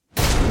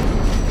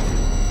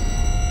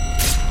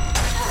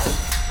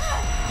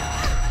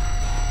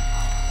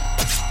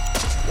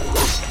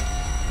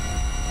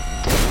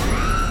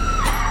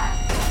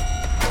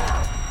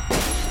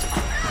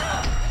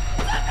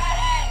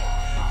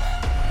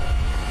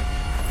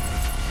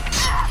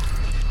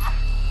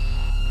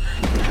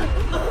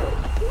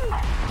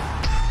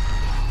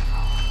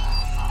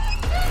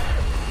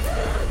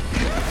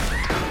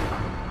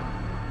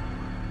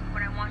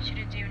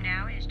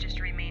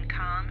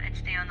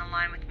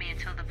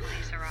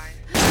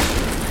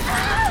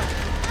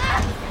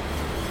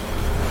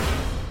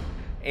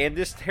 And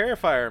this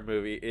Terrifier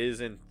movie is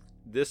in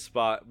this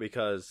spot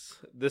because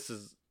this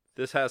one's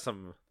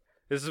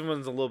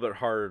a little bit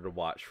harder to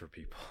watch for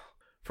people,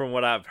 from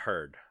what I've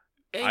heard.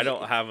 I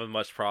don't have as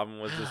much problem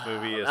with this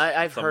movie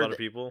as some other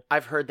people.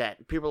 I've heard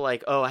that. People are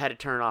like, oh, I had to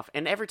turn it off.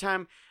 And every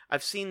time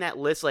I've seen that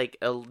list, like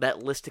that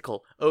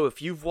listicle, oh,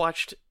 if you've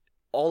watched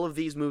all of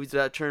these movies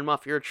without turning them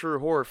off, you're a true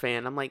horror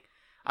fan. I'm like,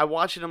 I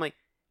watch it, I'm like,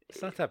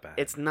 it's not that bad.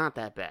 It's not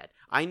that bad.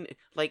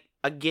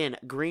 Again,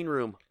 Green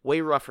Room,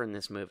 way rougher in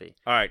this movie.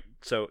 All right,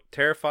 so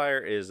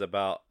Terrifier is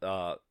about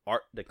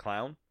Art the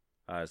Clown.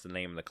 Is the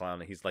name of the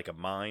clown. He's like a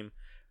mime,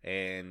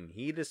 and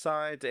he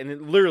decides,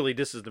 literally,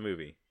 this is the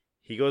movie.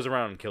 He goes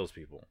around and kills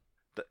people.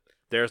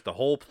 There's the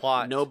whole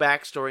plot. No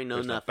backstory,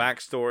 nothing. No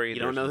backstory.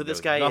 You don't know who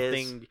this guy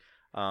is.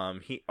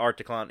 Art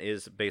the Clown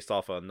is based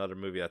off of another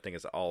movie. I think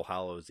it's All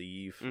Hallows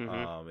Eve.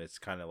 Mm-hmm. It's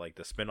kind of like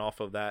the spinoff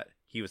of that.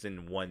 He was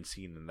in one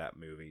scene in that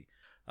movie.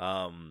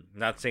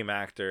 Not the same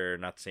actor,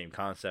 not the same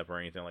concept or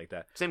anything like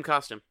that. Same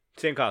costume.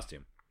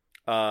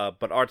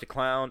 But Art the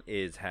Clown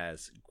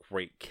has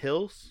great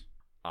kills.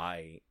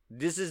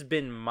 This has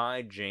been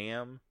my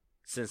jam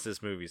since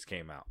this movie's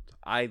came out.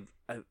 I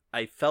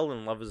fell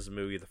in love with this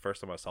movie the first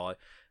time I saw it.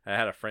 I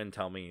had a friend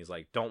tell me, he's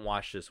like, don't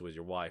watch this with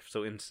your wife.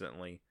 So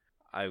instantly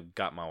I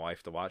got my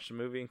wife to watch the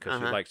movie because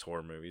she likes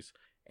horror movies,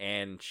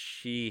 and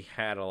she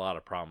had a lot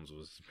of problems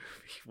with this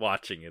movie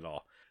watching it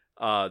all.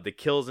 The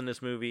kills in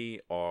this movie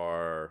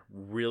are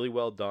really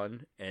well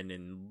done, and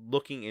in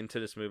looking into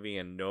this movie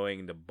and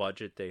knowing the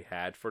budget they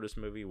had for this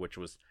movie, which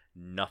was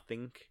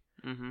nothing,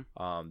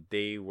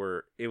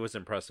 it was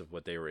impressive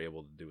what they were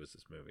able to do with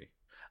this movie.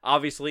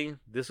 Obviously,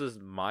 this was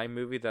my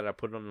movie that I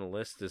put on the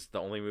list. This is the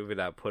only movie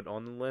that I put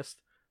on the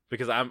list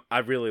because I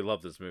really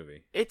love this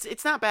movie.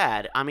 It's not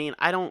bad. I mean,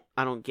 I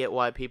don't get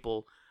why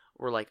people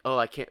were like, oh,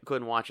 I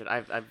couldn't watch it.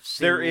 I've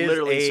seen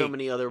literally so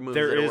many other movies.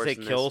 There that are is worse a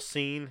than kill this.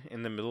 scene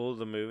in the middle of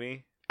the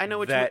movie. I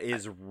know it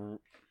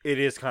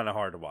is kind of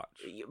hard to watch.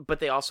 But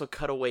they also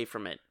cut away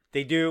from it.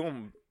 They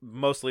do.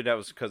 Mostly that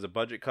was because of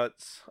budget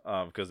cuts,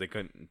 because they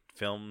couldn't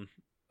film.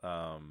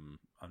 I'm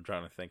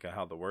trying to think of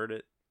how to word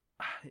it.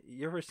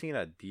 You ever seen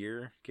a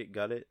deer get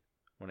gutted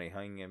when they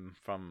hang him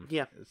from?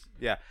 Yeah.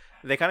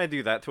 They kind of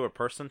do that to a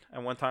person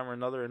at one time or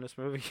another in this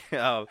movie.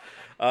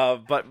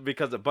 But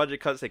because of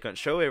budget cuts, they couldn't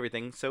show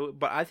everything.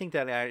 But I think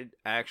that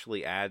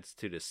actually adds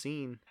to the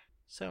scene.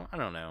 So I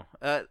don't know.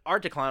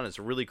 Art the Clown is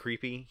really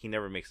creepy. He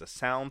never makes a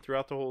sound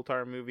throughout the whole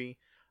entire movie.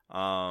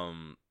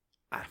 I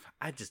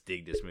just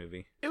dig this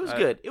movie. It was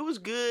good. It was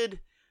good.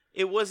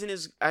 It wasn't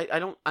as I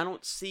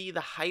don't see the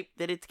hype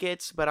that it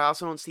gets, but I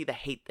also don't see the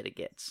hate that it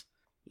gets.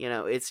 You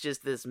know, it's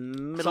just this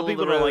middle of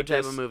the road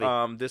type of movie.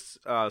 This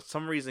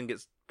some reason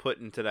gets put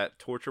into that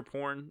torture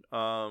porn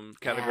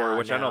category,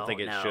 which I don't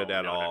think it should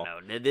at all.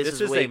 No. This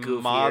is way a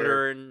goofier.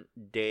 Modern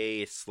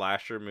day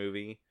slasher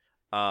movie,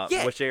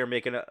 which they're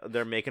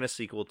making a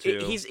sequel to.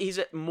 He's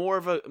more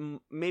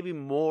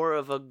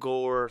of a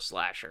gore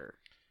slasher.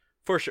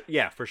 For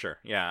sure.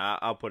 Yeah,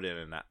 I'll put it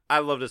in that. I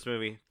love this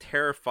movie,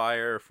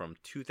 Terrifier from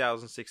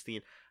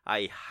 2016.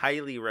 I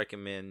highly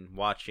recommend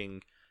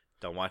watching.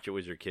 Don't watch it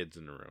with your kids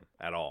in the room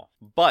at all.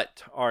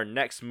 But our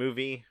next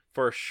movie,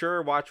 for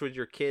sure watch with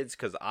your kids,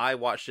 because I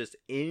watched this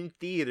in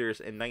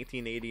theaters in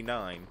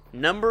 1989.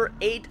 Number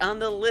 8 on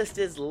the list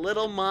is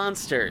Little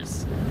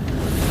Monsters.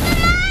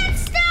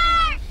 Monster!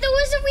 There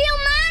was a real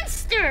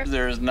monster!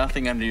 There is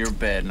nothing under your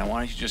bed. Now why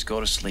don't you just go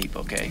to sleep,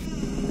 okay?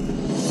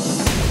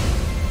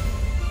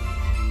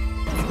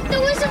 There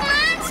was a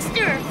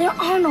monster! There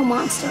are no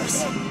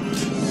monsters.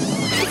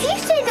 If you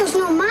say there's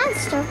no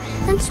monster,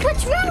 then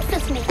switch rooms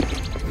with me.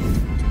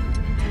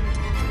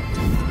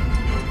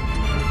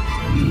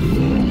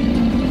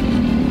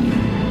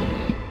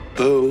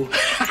 Boo.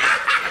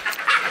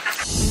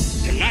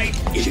 Tonight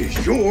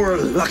is your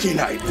lucky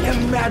night.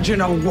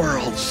 Imagine a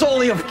world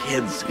solely of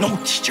kids. No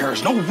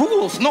teachers, no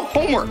rules, no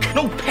homework,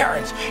 no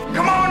parents.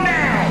 Come on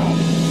now!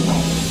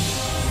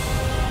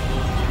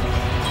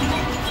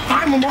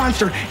 I'm a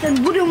monster.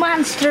 Then what do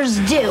monsters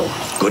do?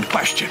 Good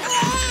question.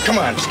 Come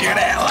on, scare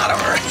the hell out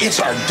of her. It's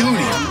our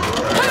duty.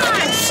 Come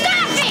on,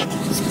 stop it!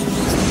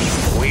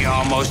 We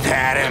almost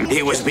had him.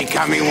 He was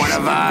becoming one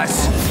of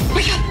us.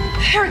 My God,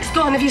 Eric's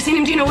gone. Have you seen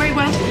him? Do you know where he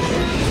went?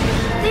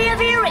 They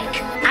have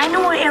Eric. I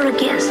know where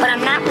Eric is, but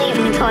I'm not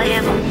leaving until I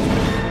have him.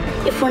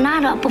 If we're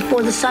not up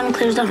before the sun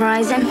clears the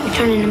horizon, we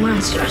turn into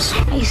monsters.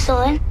 Are you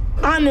still in?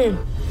 I'm in.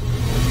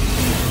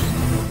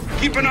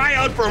 Keep an eye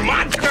out for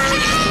monsters!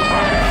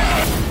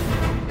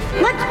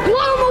 Let's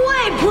blow them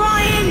away,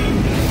 Brian!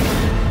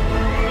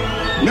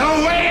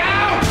 No way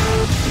out!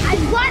 I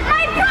want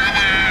my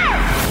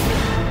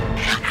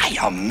brother!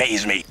 You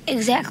amaze me.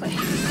 Exactly.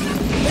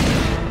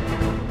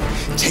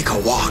 Take a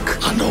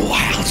walk on the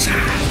wild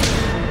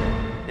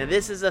side. Now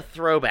this is a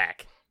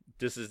throwback.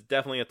 This is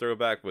definitely a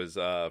throwback. Was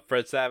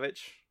Fred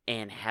Savage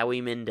and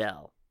Howie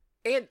Mandel.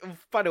 And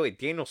by the way,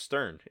 Daniel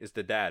Stern is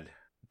the dad.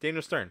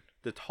 Daniel Stern,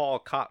 the tall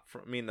cop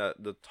from,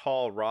 the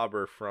tall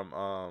robber from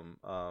Home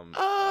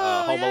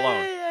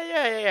Alone.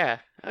 Yeah.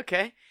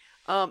 Okay.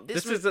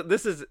 This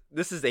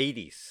is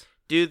 80s.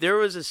 Dude, there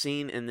was a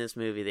scene in this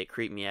movie that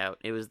creeped me out.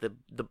 It was the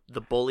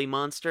bully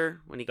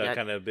monster when he that got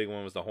kind of big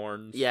one was the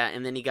horns. Yeah,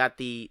 and then he got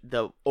the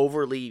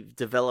overly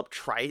developed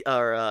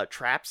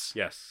traps.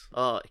 Yes.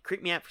 It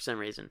creeped me out for some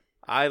reason.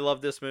 I love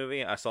this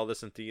movie. I saw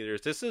this in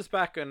theaters. This is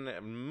back when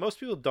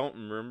most people don't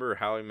remember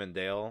Howie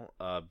Mandel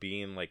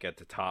being like at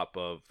the top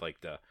of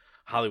like the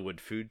Hollywood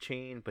food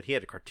chain, but he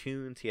had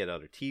cartoons, he had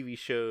other TV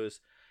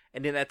shows,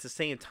 and then at the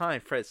same time,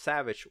 Fred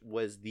Savage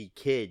was the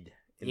kid.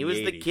 He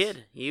was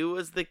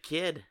the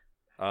kid.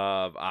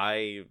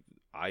 I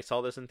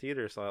saw this in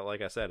theaters. So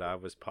like I said, I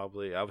was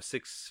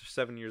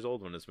 6-7 years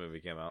old when this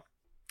movie came out.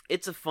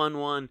 It's a fun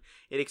one.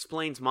 It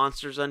explains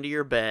monsters under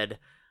your bed.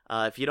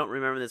 If you don't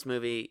remember this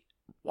movie,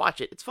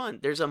 watch it. It's fun.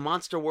 There's a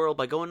monster world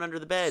by going under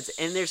the beds,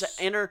 and there's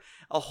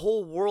a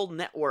whole world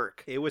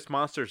network. It was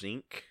Monsters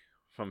Inc.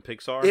 from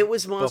Pixar. It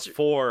was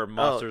before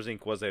Monsters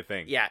Inc. was a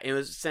thing. Yeah, it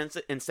was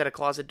instead of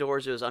closet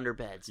doors, it was under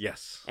beds.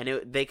 Yes,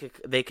 and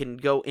they can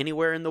go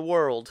anywhere in the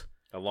world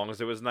as long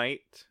as it was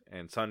night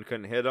and sun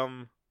couldn't hit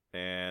them,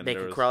 and they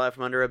could crawl out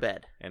from under a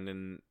bed. And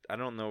then I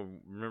don't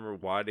remember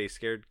why they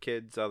scared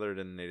kids, other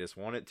than they just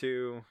wanted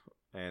to.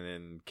 And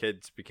then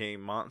kids became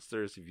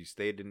monsters if you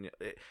stayed in.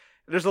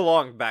 There's a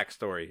long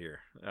backstory here,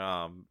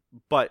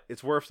 but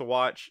it's worth the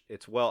watch.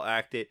 It's well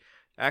acted.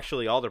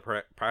 Actually, all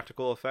the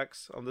practical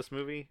effects of this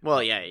movie.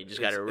 Well, yeah, you just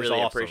got to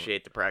really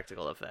appreciate the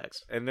practical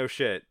effects. And no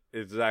shit,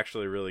 it's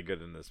actually really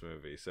good in this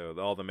movie. So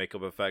all the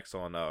makeup effects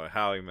on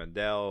Howie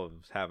Mandel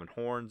having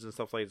horns and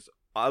stuff like this.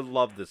 I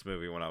loved this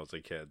movie when I was a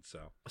kid.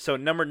 So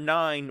number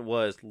 9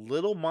 was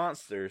Little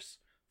Monsters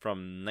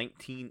from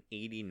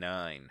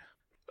 1989.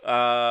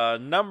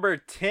 Number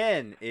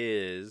 10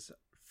 is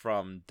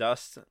From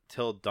Dusk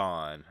Till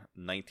Dawn,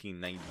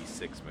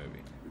 1996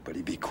 movie.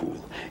 Everybody be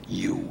cool.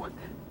 You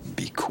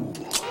be cool.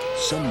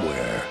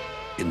 Somewhere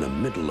in the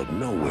middle of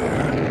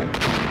nowhere.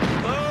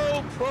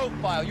 Low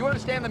profile. You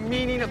understand the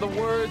meaning of the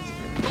words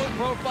low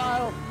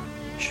profile?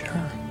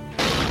 Sure.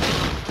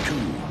 2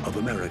 of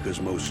America's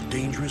most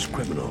dangerous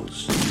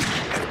criminals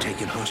have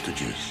taken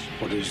hostages.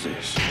 What is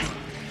this?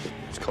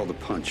 It's called a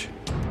punch.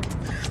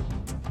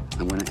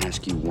 I'm going to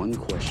ask you one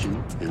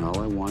question, and all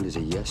I want is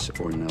a yes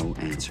or no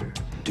answer.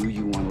 Do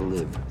you want to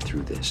live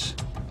through this?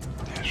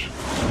 Yes.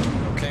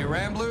 Okay,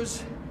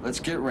 Ramblers, let's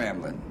get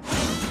rambling.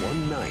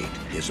 One night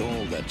is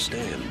all that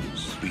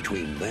stands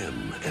between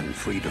them and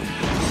freedom.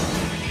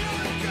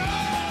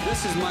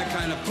 This is my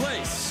kind of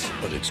place.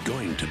 But it's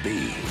going to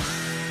be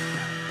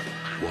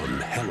one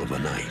hell of a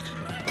night.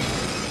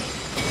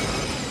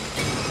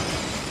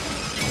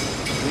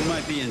 We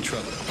might be in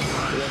trouble.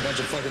 There are a bunch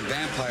of fucking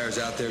vampires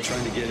out there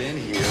trying to get in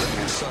here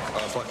and suck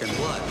our fucking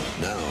blood.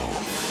 Now,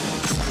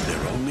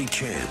 their only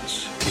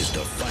chance is to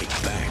fight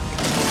back.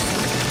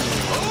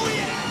 Oh,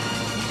 yeah!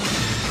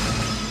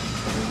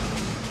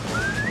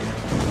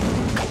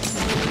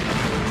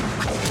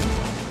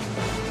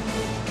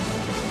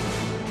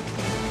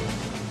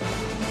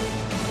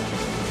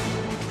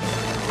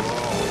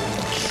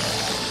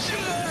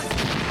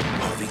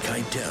 Harvey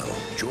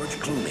Keitel, George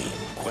Clooney,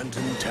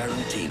 Quentin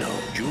Tarantino,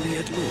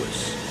 Juliette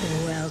Lewis.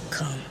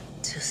 Welcome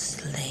to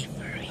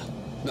slavery.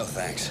 No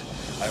thanks.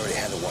 I already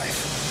had a wife.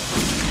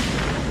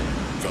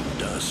 From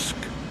Dusk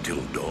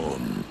Till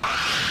Dawn.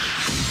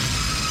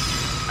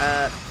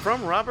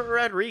 From Robert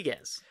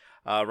Rodriguez.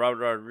 Robert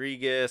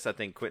Rodriguez, I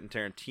think Quentin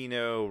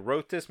Tarantino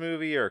wrote this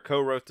movie or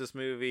co-wrote this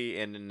movie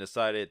and then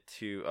decided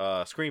to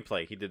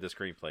screenplay. He did the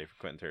screenplay for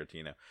Quentin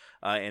Tarantino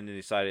and then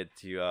decided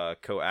to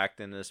co-act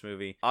in this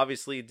movie.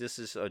 Obviously, this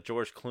is a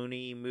George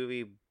Clooney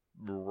movie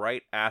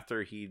right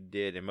after he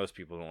did, and most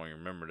people don't even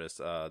remember this,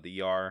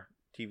 the ER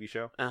TV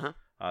show. Uh-huh.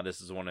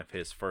 This is one of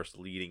his first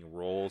leading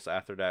roles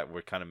after that,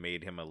 what kind of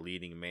made him a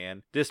leading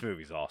man. This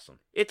movie's awesome.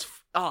 It's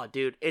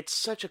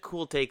such a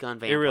cool take on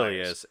vampires. It really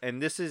is.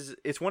 And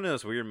it's one of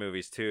those weird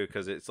movies too,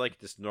 because it's like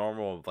this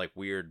normal, like,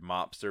 weird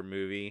mobster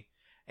movie.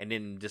 And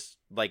then just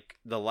like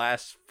the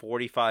last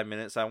 45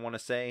 minutes, I want to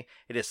say,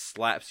 it just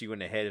slaps you in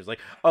the head. It's like,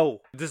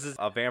 oh, this is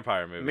a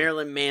vampire movie.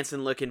 Marilyn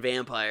Manson looking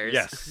vampires.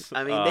 Yes.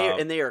 I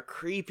mean, they are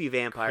creepy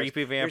vampires.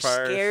 Creepy vampires.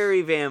 They're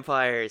scary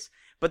vampires.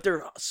 But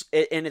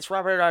and it's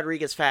Robert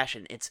Rodriguez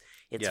fashion. It's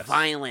yes.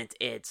 Violent.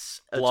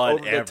 It's blood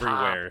over the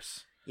everywhere.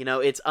 Top. You know,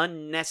 it's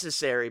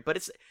unnecessary,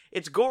 but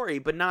it's gory,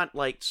 but not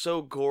like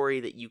so gory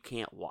that you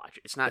can't watch.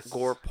 It's not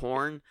gore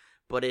porn,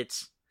 but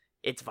it's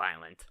It's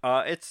violent.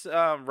 It's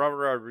Robert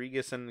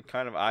Rodriguez and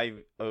kind of I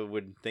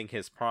would think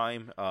his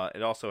prime.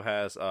 It also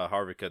has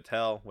Harvey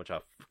Keitel, which I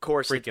of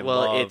course freaking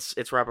love.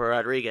 It's Robert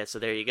Rodriguez, so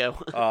there you go.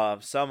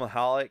 Selma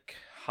Hayek.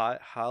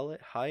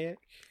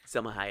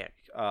 Selma Hayek.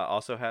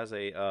 Also has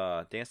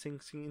a dancing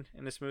scene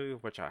in this movie,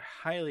 which I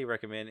highly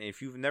recommend.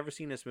 If you've never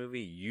seen this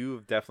movie,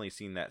 you've definitely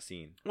seen that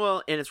scene.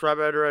 Well, and it's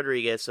Robert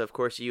Rodriguez, so of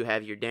course you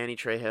have your Danny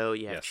Trejo,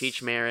 you have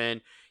Cheech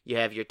Marin, you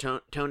have your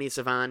Tony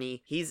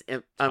Savani. He's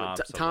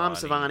Tom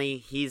Savini.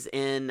 He's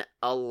in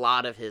a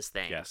lot of his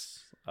things.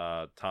 Yes.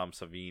 Tom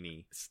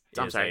Savini.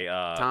 Tom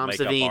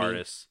makeup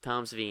artist.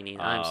 Tom Savini.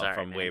 I'm sorry.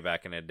 From way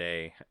back in the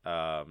day.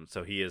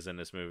 So he is in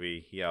this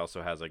movie. He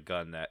also has a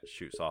gun that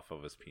shoots off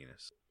of his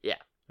penis. Yeah.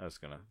 I was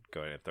going to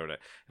go ahead and throw that.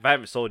 If I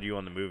haven't sold you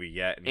on the movie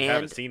yet and you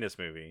haven't seen this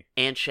movie.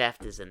 And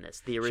Shaft is in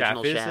this. The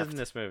original Shaft. Shaft is in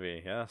this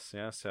movie. Yes.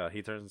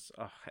 He turns...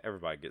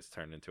 everybody gets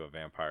turned into a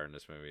vampire in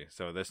this movie.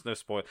 So there's no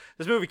spoil.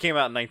 This movie came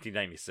out in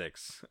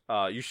 1996.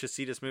 You should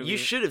see this movie. You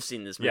should have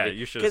seen this movie. Yeah,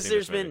 you should have seen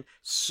this movie. Because there's been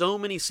so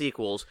many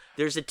sequels.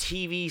 There's a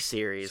TV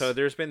series. So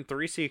there's been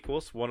 3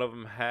 sequels. One of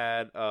them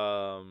had...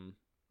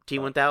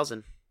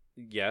 T-1000.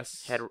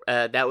 Yes.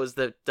 That was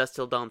the Dusk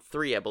Till Dawn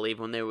 3, I believe,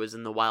 when they was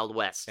in the Wild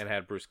West. And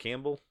had Bruce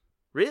Campbell.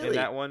 Really? In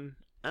that one.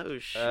 Oh,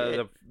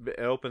 shit. It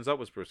opens up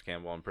with Bruce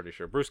Campbell, I'm pretty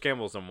sure. Bruce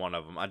Campbell's in one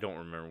of them. I don't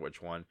remember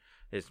which one.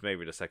 It's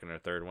maybe the second or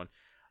third one.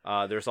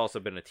 There's also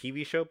been a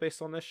TV show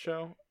based on this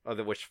show,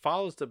 which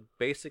follows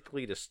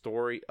basically the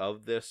story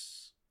of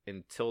this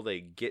until they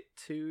get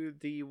to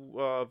the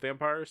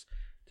vampires.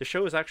 The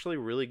show is actually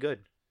really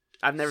good.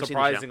 I've never seen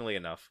the show. Surprisingly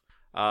enough.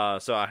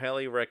 So I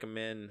highly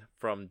recommend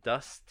From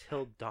Dusk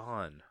Till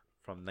Dawn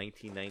from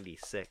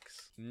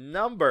 1996.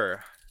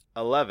 Number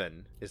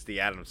 11 is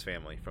The Addams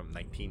Family from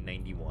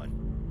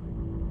 1991.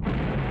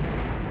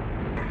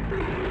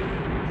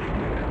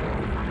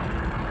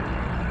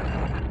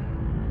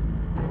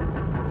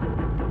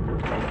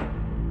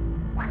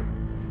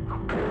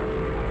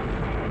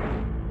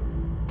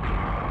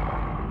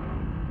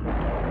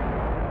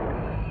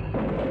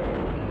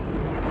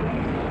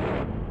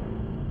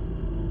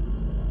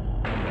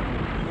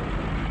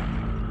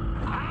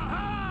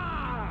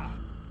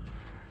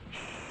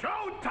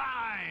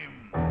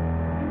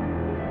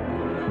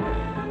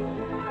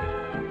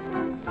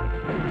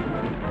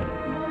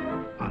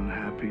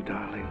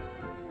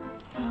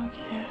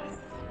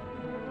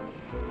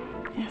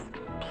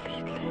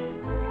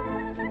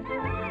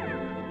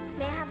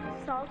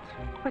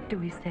 What do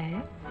we say?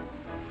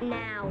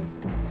 Now.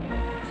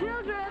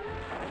 Children,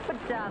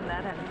 put down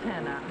that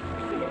antenna.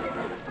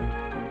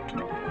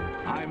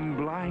 I'm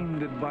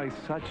blinded by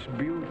such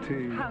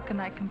beauty. How can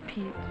I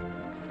compete?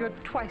 You're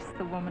twice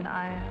the woman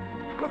I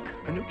am. Look,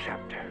 a new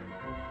chapter.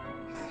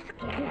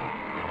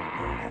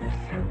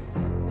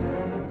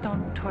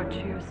 Don't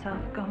torture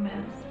yourself,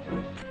 Gomez.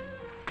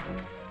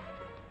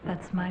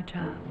 That's my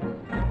job.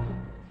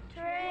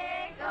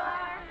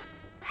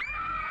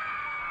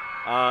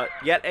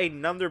 Yet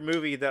another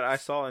movie that I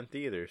saw in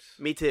theaters.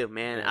 Me too,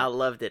 man. Yeah. I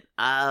loved it.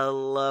 I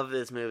love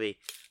this movie.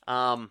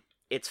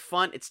 It's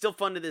fun. It's still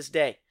fun to this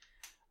day.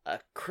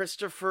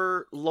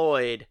 Christopher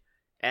Lloyd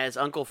as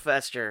Uncle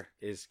Fester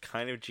is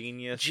kind of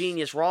genius.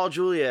 Raul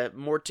Julia,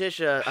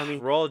 Morticia.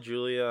 Raul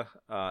Julia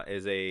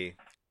is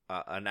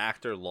an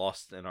actor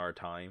lost in our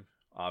time,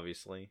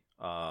 obviously.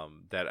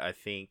 That I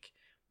think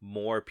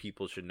more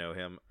people should know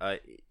him.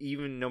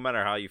 Even no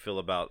matter how you feel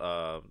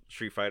about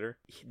Street Fighter,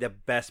 the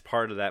best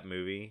part of that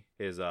movie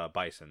is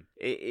Bison.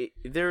 He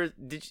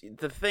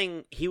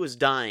was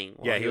dying.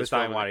 Yeah, he was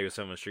dying while he was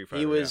filming Street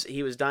Fighter.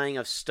 He was dying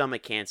of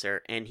stomach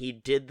cancer, and he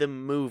did the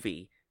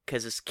movie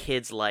because his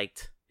kids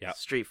liked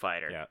Street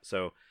Fighter. Yeah,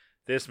 so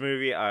this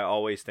movie, I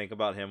always think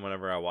about him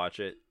whenever I watch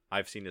it.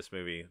 I've seen this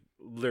movie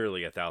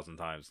literally 1,000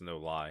 times, no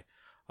lie.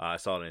 I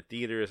saw it in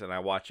theaters, and I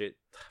watch it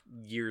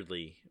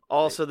yearly.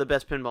 Also, the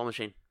best pinball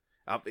machine.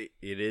 It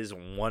is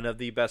one of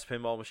the best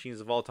pinball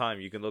machines of all time.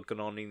 You can look it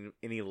on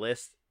any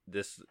list.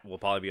 This will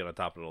probably be on the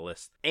top of the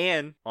list.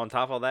 And on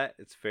top of that,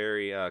 it's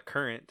very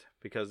current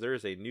because there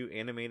is a new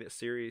animated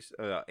series,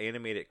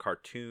 animated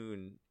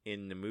cartoon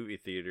in the movie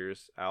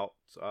theaters out.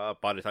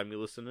 By the time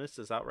you listen to this,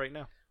 it's out right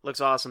now.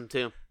 Looks awesome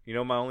too. You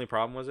know, my only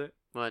problem was it.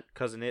 What?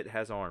 Cousin It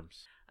has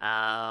arms.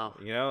 Oh.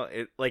 You know,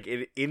 it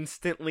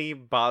instantly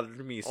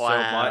bothered me so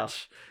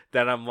much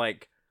that I'm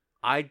like,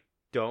 I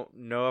don't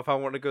know if I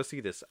want to go see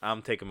this.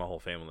 I'm taking my whole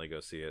family to go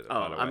see it.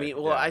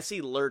 I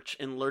see Lurch,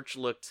 and Lurch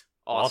looked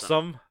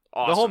awesome.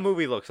 The whole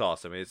movie looks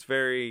awesome. It's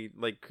very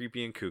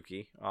creepy and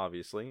kooky,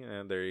 obviously,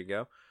 and there you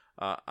go.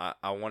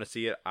 I want to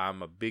see it.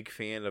 I'm a big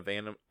fan of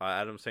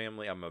Addams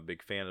Family. I'm a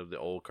big fan of the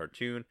old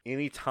cartoon.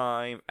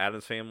 Anytime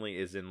Addams Family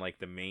is in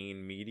the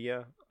main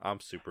media, I'm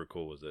super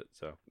cool with it.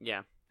 So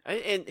yeah.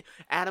 And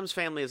Addams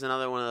Family is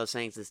another one of those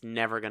things that's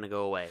never going to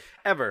go away.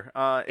 Ever.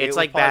 It's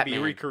like Batman.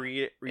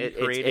 Be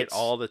recreated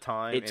all the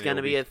time. It's going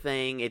to be a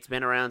thing. It's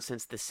been around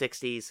since the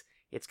 60s.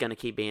 It's going to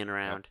keep being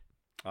around.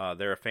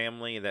 They're a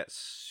family that's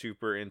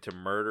super into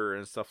murder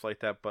and stuff like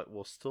that, but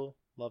will still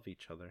love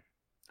each other.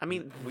 I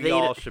mean, we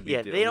all should be.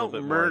 Yeah, they don't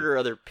murder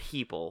other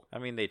people. I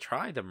mean, they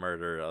tried to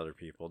murder other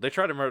people. They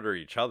try to murder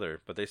each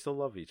other, but they still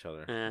love each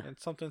other. And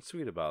something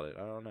sweet about it.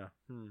 I don't know.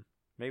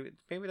 Maybe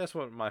that's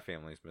what my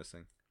family's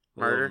missing.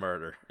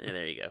 Murder. Yeah,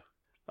 there you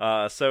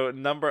go. So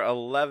number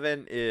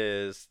 11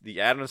 is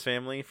The Addams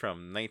Family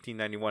from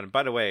 1991.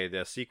 By the way,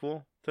 the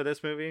sequel to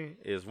this movie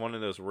is one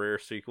of those rare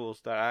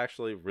sequels that I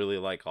actually really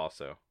like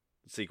also.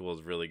 The sequel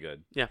is really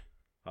good. Yeah.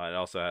 It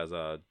also has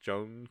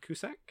Joan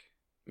Cusack.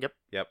 Yep.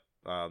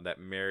 That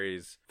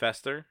marries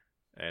Fester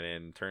and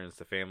then turns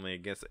the family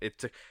against.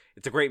 It's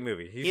a great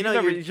movie.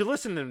 If you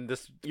listen to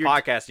this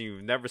podcast and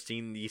you've never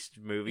seen these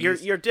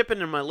movies, you're dipping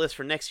in my list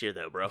for next year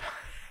though, bro.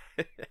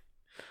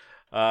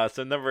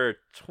 So number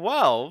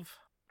 12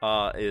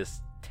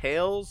 is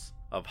Tales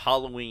of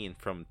Halloween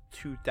from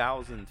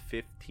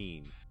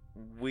 2015.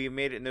 We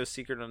made it no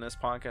secret on this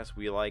podcast.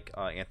 We like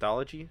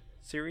anthology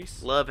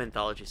series. Love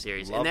anthology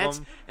series.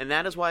 And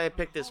that is why I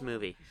picked this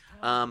movie.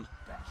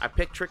 I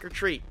picked Trick or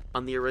Treat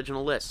on the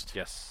original list.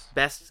 Yes.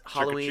 Best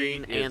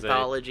Halloween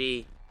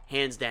anthology,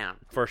 hands down.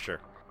 For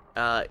sure.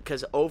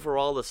 Because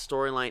overall the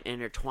storyline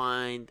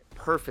intertwined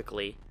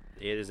perfectly.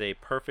 It is a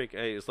perfect.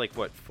 It's like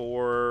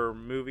 4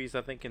 movies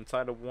I think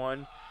inside of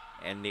one,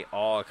 and they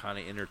all kind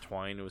of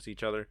intertwine with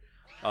each other.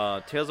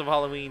 Tales of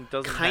Halloween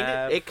doesn't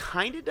have. It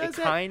kind of does.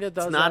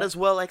 It's not as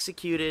well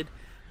executed,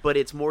 but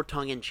it's more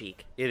tongue in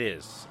cheek. It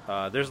is.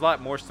 There's a lot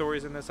more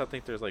stories in this. I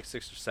think there's like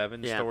 6 or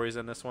 7 stories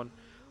in this one,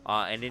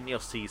 and then you'll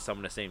see some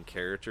of the same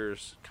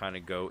characters kind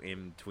of go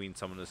in between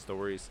some of the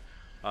stories.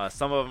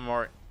 Some of them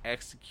are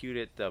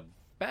executed the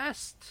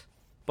best.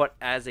 But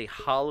as a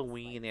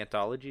Halloween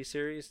anthology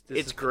series,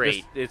 it's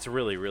great. It's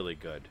really, really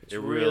good. It's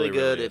really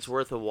good. It's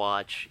worth a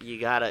watch.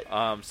 You gotta.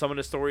 Some of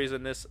the stories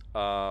in this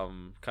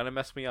kind of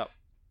messed me up.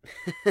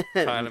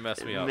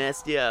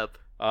 Messed you up.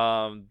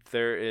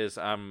 There is.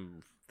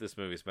 This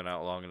movie's been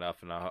out long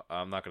enough, and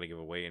I'm not going to give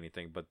away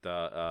anything. But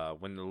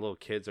when the little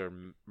kids are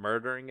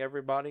murdering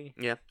everybody,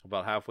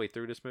 about halfway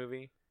through this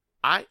movie,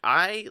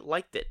 I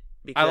liked it.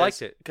 I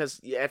liked it because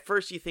at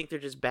first you think they're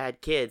just bad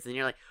kids, and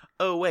you're like,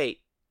 oh wait.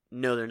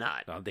 No, they're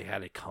not. No, they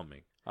had it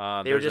coming.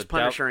 They were just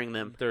punishing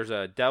them. There's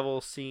a devil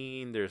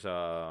scene. There's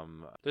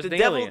an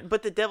alien.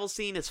 But the devil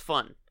scene is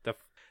fun.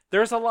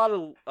 There's a lot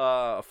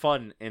of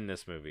fun in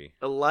this movie.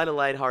 A lot of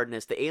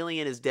lightheartedness. The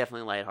alien is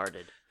definitely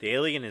lighthearted. The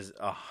alien is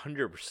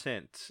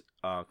 100%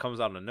 comes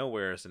out of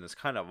nowhere, and it's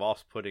kind of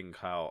off-putting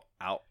how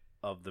out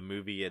of the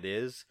movie it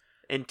is.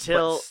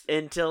 Until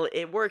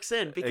it works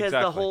in, because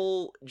the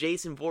whole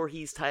Jason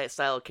Voorhees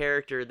style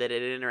character that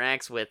it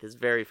interacts with is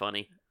very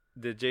funny.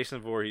 The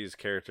Jason Voorhees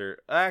character,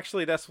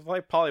 actually, that's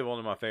probably one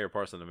of my favorite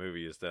parts of the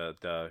movie is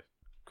the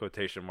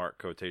quotation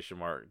mark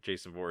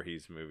Jason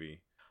Voorhees movie.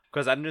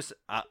 Because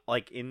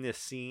in this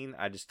scene,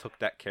 I just took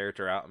that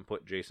character out and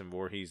put Jason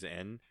Voorhees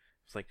in.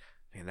 It's like,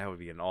 man, that would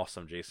be an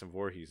awesome Jason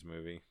Voorhees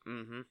movie.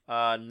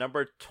 Mm-hmm.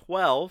 Number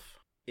 12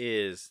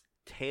 is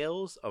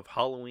Tales of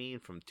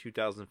Halloween from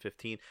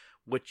 2015,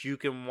 which you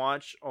can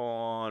watch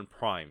on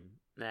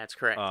Prime. That's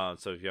correct.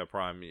 So if you have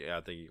Prime,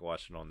 I think you can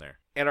watch it on there.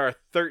 And our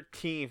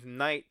 13th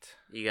night.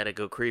 You gotta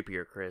go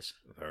creepier, Chris.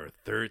 Our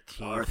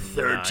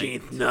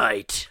 13th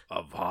night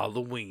of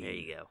Halloween. There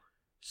you go.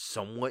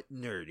 Somewhat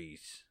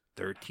nerdy's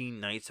 13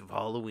 Nights of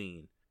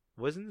Halloween.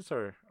 Wasn't this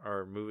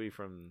our movie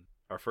from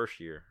our first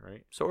year,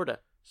 right? Sort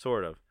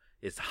of.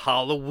 It's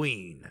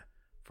Halloween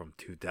from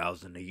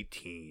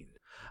 2018.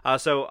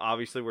 So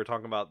obviously we're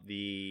talking about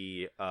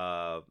the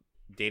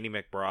Danny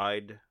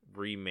McBride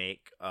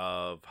remake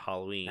of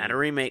Halloween. Not a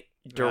remake,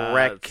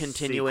 direct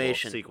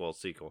continuation. Sequel.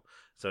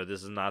 So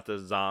this is not the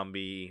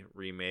zombie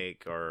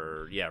remake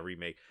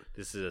remake.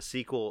 This is a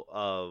sequel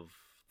of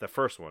the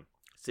first one.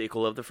 This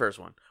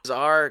is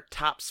our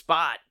top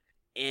spot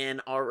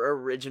in our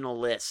original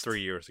list.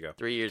 3 years ago.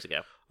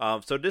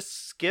 So this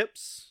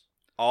skips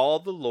all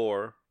the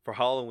lore for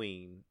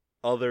Halloween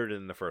other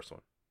than the first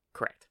one.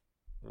 Correct.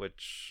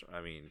 Which,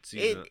 I mean,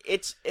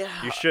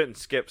 you shouldn't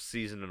skip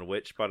Season of the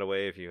Witch, by the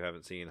way, if you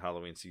haven't seen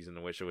Halloween Season of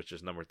the Witch, which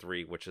is number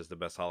 3, which is the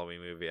best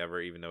Halloween movie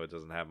ever, even though it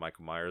doesn't have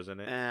Michael Myers in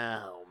it.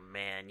 Oh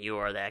man, you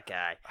are that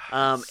guy.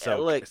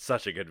 Look, it's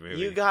such a good movie.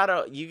 You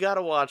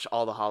gotta watch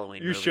all the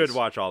Halloween movies. You should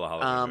watch all the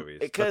Halloween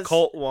movies. The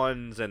cult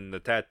ones and the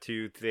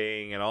tattoo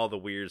thing and all the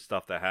weird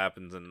stuff that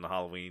happens in the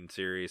Halloween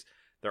series.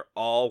 They're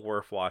all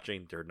worth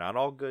watching. They're not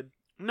all good.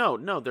 No,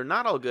 they're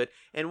not all good.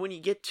 And when you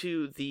get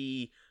to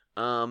the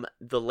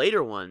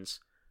later ones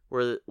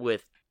were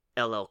with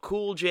LL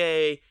Cool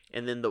J,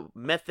 and then the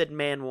Method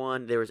Man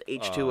one. There was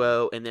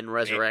H2O, and then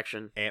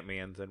Resurrection.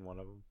 Ant-Man's in one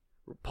of them.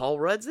 Paul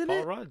Rudd's in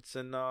it? Paul Rudd's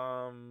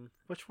in,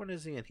 which one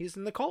is he in? He's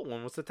in the cult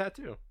one. What's the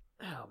tattoo?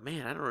 Oh,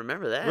 man, I don't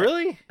remember that.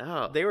 Really?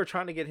 Oh. They were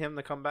trying to get him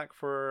to come back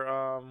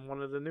for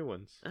one of the new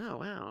ones. Oh,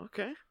 wow,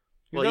 okay.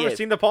 You've never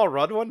seen the Paul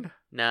Rudd one?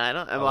 No, I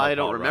don't. I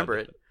don't remember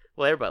it.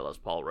 Well, everybody loves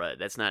Paul Rudd.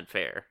 That's not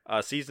fair.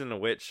 Season of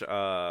Witch,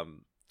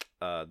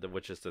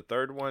 which is the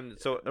third one.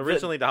 So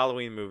originally the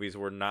Halloween movies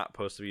were not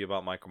supposed to be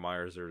about Michael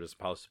Myers. They were just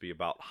supposed to be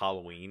about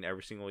Halloween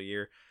every single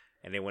year.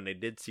 And then when they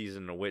did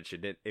Season of the Witch,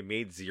 it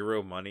made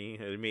zero money.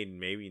 It made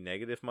maybe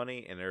negative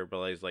money, and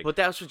everybody's like, But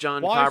that was what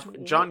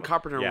John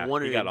Carpenter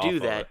wanted to do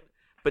that.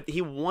 But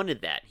he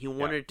wanted that. He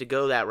wanted it to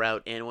go that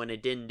route, and when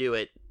it didn't do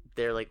it,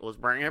 they're like, let's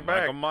bring it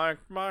back. Michael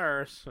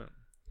Myers.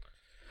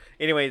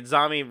 Anyway,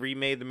 Zombie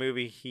remade the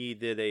movie. He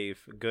did a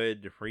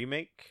good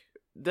remake.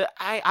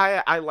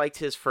 I liked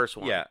his first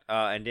one. Yeah,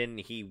 and then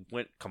he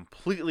went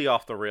completely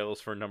off the rails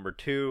for number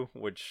 2,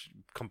 which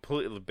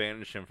completely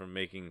banished him from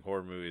making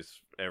horror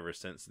movies ever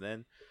since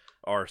then,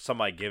 or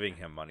somebody giving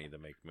him money to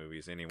make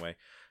movies anyway.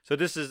 So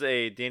this is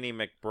a Danny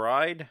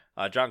McBride.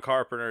 John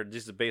Carpenter,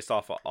 this is based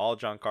off of all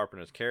John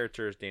Carpenter's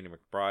characters. Danny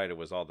McBride, it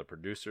was all the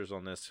producers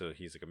on this, so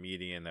he's a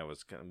comedian,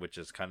 which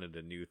is kind of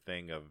the new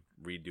thing of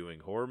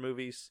redoing horror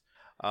movies.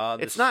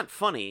 It's not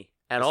funny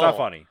at all. It's not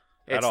funny.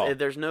 At all.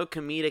 There's no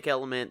comedic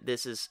element.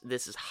 This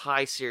is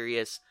high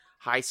serious,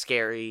 high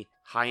scary,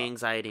 high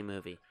anxiety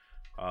movie.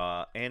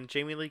 And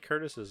Jamie Lee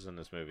Curtis is in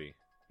this movie,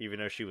 even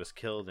though she was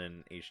killed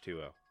in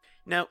H2O.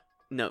 No,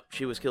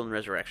 she was killed in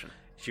Resurrection.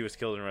 She was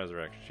killed in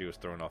Resurrection. She was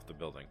thrown off the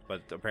building,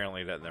 but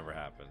apparently that never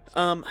happened.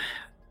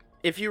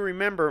 If you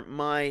remember,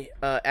 my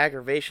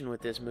aggravation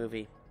with this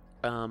movie,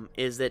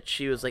 is that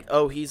she was like,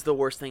 "Oh, he's the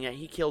worst thing."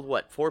 He killed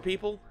what? 4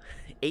 people?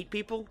 8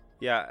 people?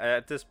 Yeah,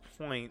 at this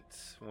point,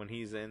 when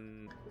he's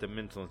in the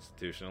mental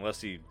institution,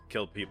 unless he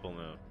killed people in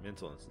the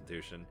mental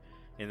institution,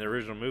 in the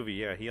original movie,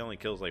 yeah, he only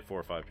kills like 4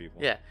 or 5 people.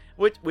 Yeah,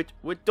 which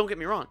don't get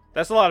me wrong.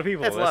 That's a lot of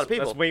people. That's a lot of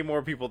people. That's way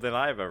more people than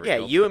I've ever Yeah,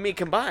 killed. you and me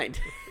combined,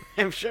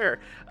 I'm sure.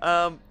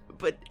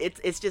 But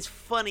it's just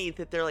funny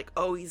that they're like,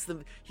 oh, he's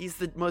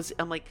the most.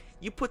 I'm like,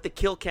 you put the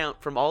kill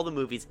count from all the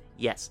movies.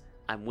 Yes,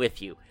 I'm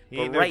with you. He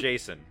ain't no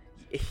Jason.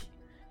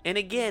 And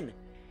again,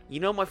 you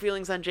know my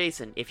feelings on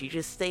Jason. If you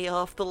just stay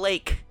off the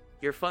lake,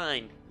 you're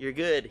fine. You're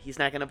good. He's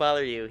not going to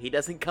bother you. He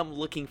doesn't come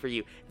looking for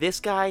you. This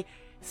guy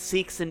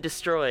seeks and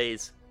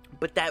destroys.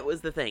 But that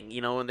was the thing,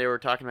 when they were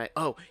talking about,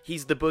 oh,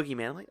 he's the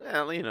boogeyman. I'm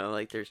like,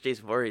 well, there's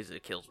Jason Voorhees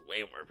that kills way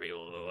more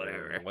people, but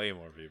whatever. Way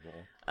more people.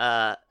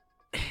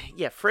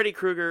 Yeah, Freddy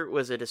Krueger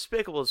was a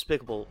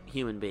despicable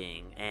human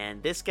being.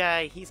 And this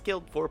guy, he's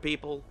killed 4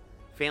 people,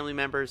 family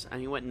members. I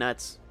mean, he went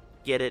nuts.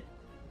 Get it.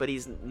 But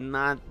he's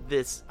not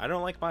this. I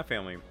don't like my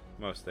family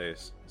most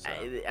days. So.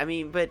 I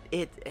mean, but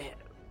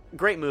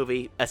great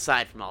movie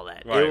aside from all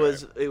that. Right,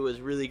 it was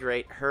really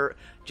great.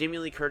 Jamie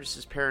Lee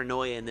Curtis's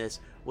paranoia in this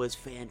was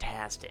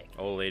fantastic.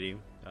 Old lady,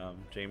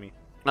 Jamie.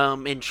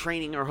 And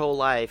training her whole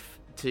life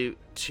to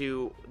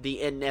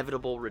the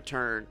inevitable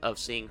return of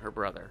seeing her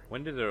brother.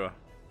 When did the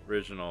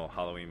original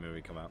Halloween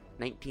movie come out?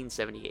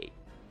 1978.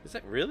 Is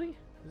that really?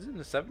 Is it in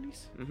the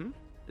 70s? Mm-hmm.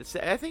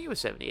 I think it was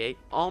 78.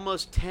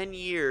 Almost 10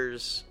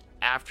 years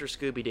after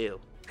Scooby-Doo.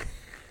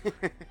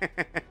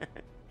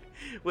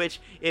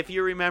 Which, if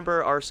you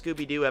remember our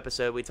Scooby-Doo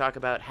episode, we talk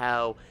about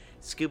how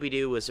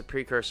Scooby-Doo was a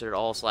precursor to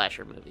all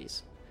slasher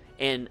movies.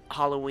 And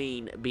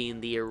Halloween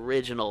being the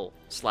original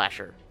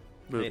slasher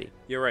movie.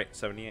 You're right,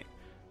 78.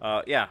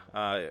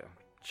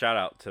 Shout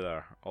out to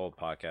our old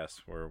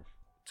podcast where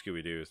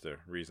Scooby-Doo is the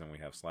reason we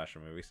have slasher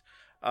movies.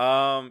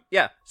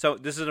 So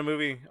this is a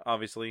movie,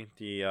 obviously,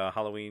 the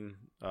Halloween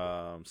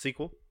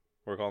sequel.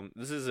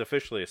 This is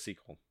officially a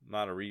sequel,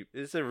 not a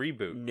it's a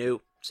reboot.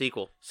 No,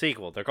 sequel.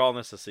 They're calling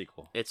this a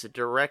sequel. It's a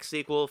direct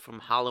sequel from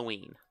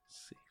Halloween.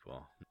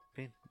 Sequel.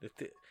 Man,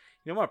 you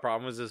know my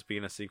problem is this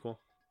being a sequel?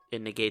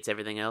 It negates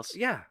everything else?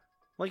 Yeah.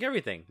 Like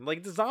everything.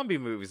 Like the zombie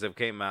movies that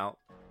came out.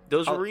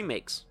 Those were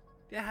remakes.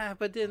 Yeah,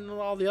 but then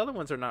all the other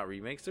ones are not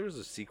remakes. There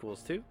was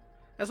sequels too.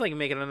 That's like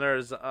making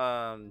another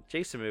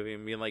Jason movie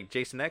and being like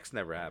Jason X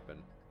never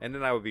happened. And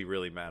then I would be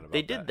really mad about that.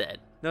 They did that.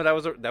 No,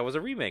 that was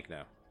a remake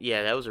now.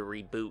 Yeah, that was a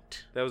reboot.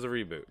 That was a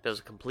reboot. That was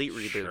a complete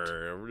reboot.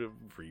 Sure,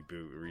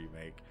 reboot,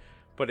 remake.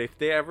 But if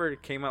they ever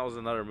came out with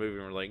another movie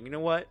and were like, you know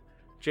what?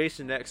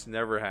 Jason X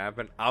never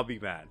happened, I'll be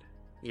mad.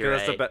 You're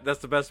right. That's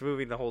the best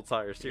movie in the whole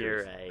entire series.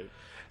 You're right.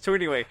 So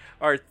anyway,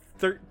 our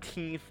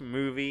 13th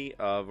movie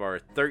of our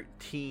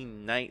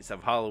 13 nights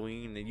of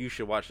Halloween, and you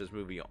should watch this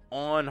movie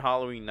on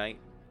Halloween night.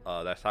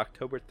 That's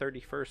October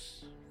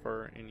 31st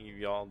for any of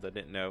y'all that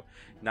didn't know.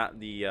 Not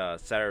the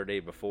Saturday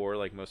before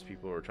like most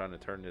people were trying to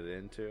turn it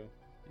into.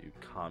 You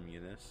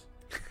communists.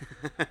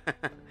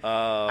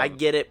 I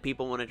get it.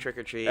 People want to trick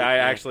or treat. I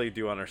actually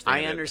do understand.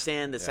 I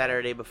understand the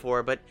Saturday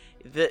before, but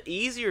the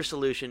easier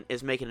solution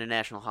is making a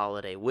national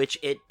holiday, which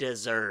it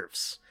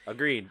deserves.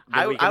 Agreed.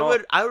 I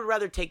would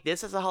rather take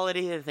this as a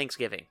holiday than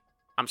Thanksgiving.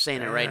 I'm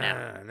saying it right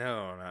now.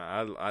 No,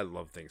 I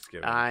love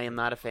Thanksgiving. I am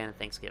not a fan of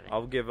Thanksgiving.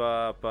 I'll give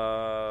up.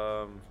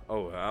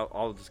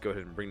 I'll just go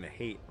ahead and bring the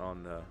hate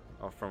on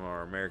from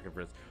our American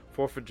friends.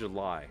 4th of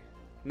July.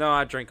 No,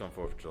 I drink on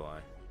 4th of July.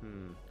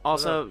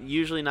 Also,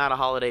 usually not a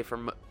holiday for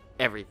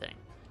everything.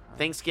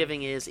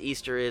 Thanksgiving is,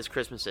 Easter is,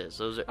 Christmas is.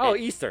 Those are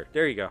Easter.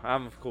 There you go.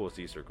 I'm cool with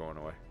Easter going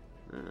away.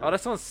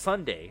 That's on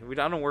Sunday. I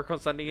don't work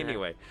on Sunday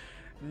anyway.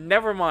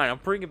 Never mind. I'm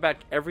bringing back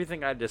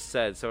everything I just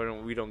said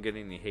so we don't get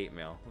any hate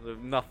mail.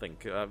 Nothing.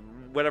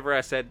 Whatever I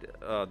said,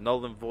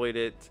 null and void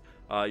it.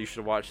 You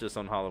should watch this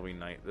on Halloween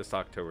night, this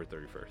October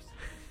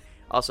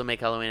 31st. Also,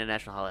 make Halloween a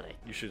national holiday.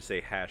 You should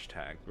say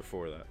hashtag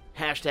before that.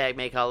 Hashtag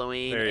make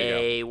Halloween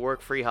a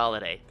work-free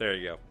holiday. There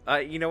you go.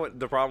 You know what?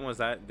 The problem was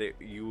that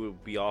you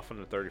would be off on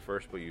the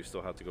 31st, but you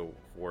still have to go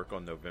work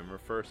on November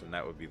 1st, and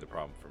that would be the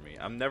problem for me.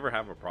 I'm never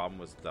having a problem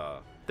with the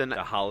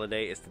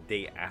holiday. It's the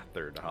day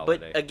after the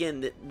holiday. But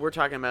again, we're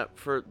talking about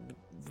for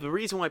the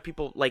reason why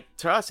people, like,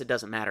 to us, it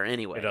doesn't matter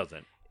anyway. It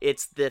doesn't.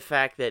 It's the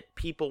fact that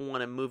people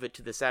want to move it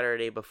to the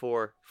Saturday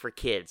before for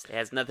kids. It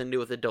has nothing to do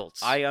with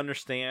adults. I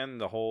understand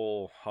the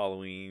whole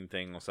Halloween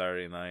thing on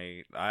Saturday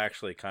night. I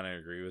actually kind of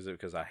agree with it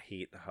because I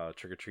hate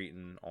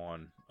trick-or-treating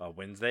on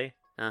Wednesday.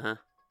 Uh-huh.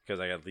 Because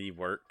I got to leave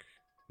work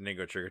and then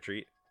go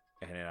trick-or-treat.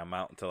 And then I'm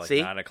out until like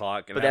 9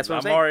 o'clock. And but that's what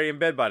I'm saying. already in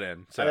bed by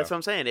then. So that's what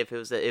I'm saying. If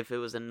it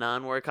was a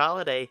non-work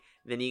holiday,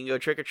 then you can go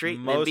trick-or-treat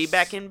and then be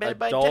back in bed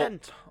by 10.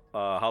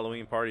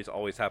 Halloween parties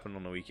always happen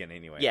on the weekend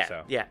anyway. Yeah,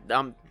 so. yeah.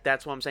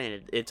 That's what I'm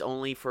saying. It's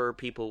only for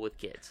people with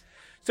kids.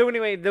 So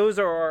anyway, those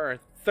are our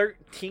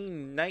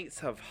 13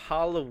 nights of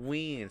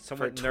Halloween.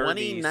 For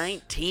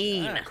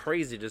 2019. Yeah,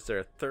 crazy. Just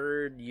our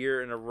third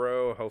year in a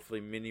row.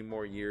 Hopefully many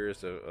more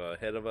years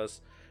ahead of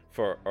us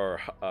for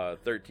our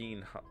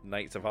 13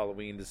 nights of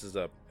Halloween. It's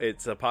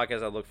a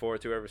podcast I look forward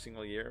to every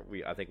single year.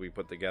 I think we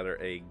put together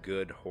a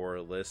good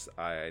horror list.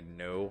 I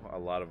know a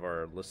lot of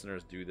our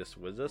listeners do this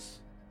with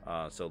us.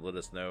 So let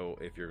us know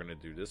if you're going to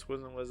do this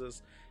with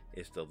us,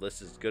 if the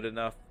list is good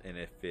enough, and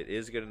if it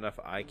is good enough,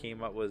 I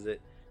came up with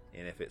it,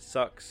 and if it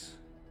sucks,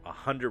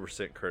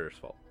 100% Critters'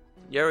 fault.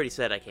 You already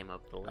said I came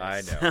up with the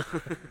list. I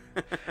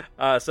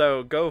know.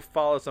 So go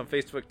follow us on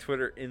Facebook,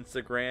 Twitter,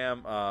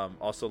 Instagram.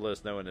 Also let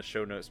us know in the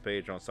show notes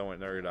page on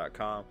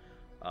somewhatnerdy.com.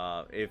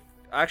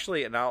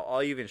 And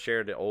I'll even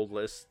share the old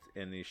list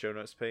in the show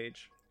notes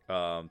page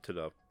to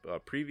the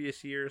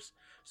previous years.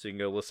 So you can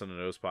go listen to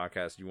those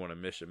podcasts. You want to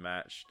miss and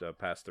match the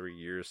past 3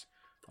 years,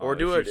 or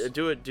do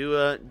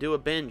a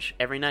binge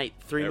every night.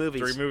 3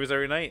 movies. 3 movies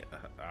every night.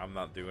 I'm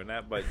not doing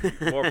that, but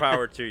more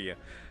power to you.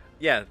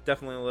 Yeah,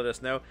 definitely let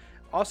us know.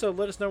 Also,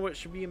 let us know what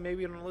should be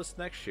maybe on the list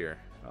next year.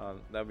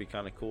 That'd be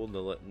kind of cool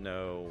to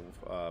know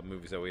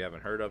movies that we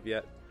haven't heard of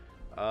yet.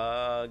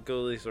 Go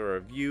leave a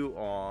review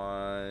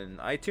on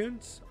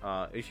iTunes.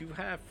 If you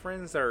have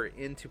friends that are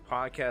into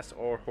podcasts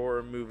or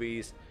horror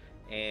movies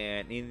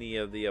and any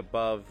of the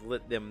above,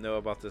 let them know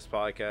about this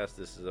podcast.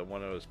 This is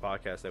one of those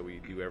podcasts that we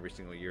do every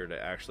single year that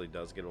actually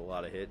does get a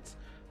lot of hits.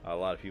 A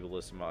lot of people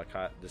listen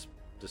to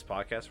this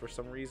podcast for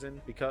some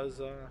reason because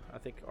I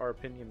think our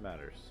opinion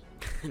matters.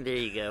 There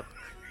you go.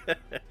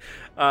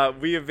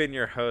 We have been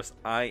your hosts.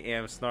 I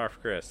am Snarf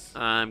Chris.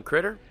 I'm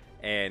Critter.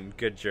 And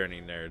good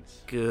journey,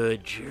 nerds.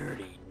 Good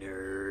journey,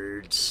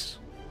 nerds.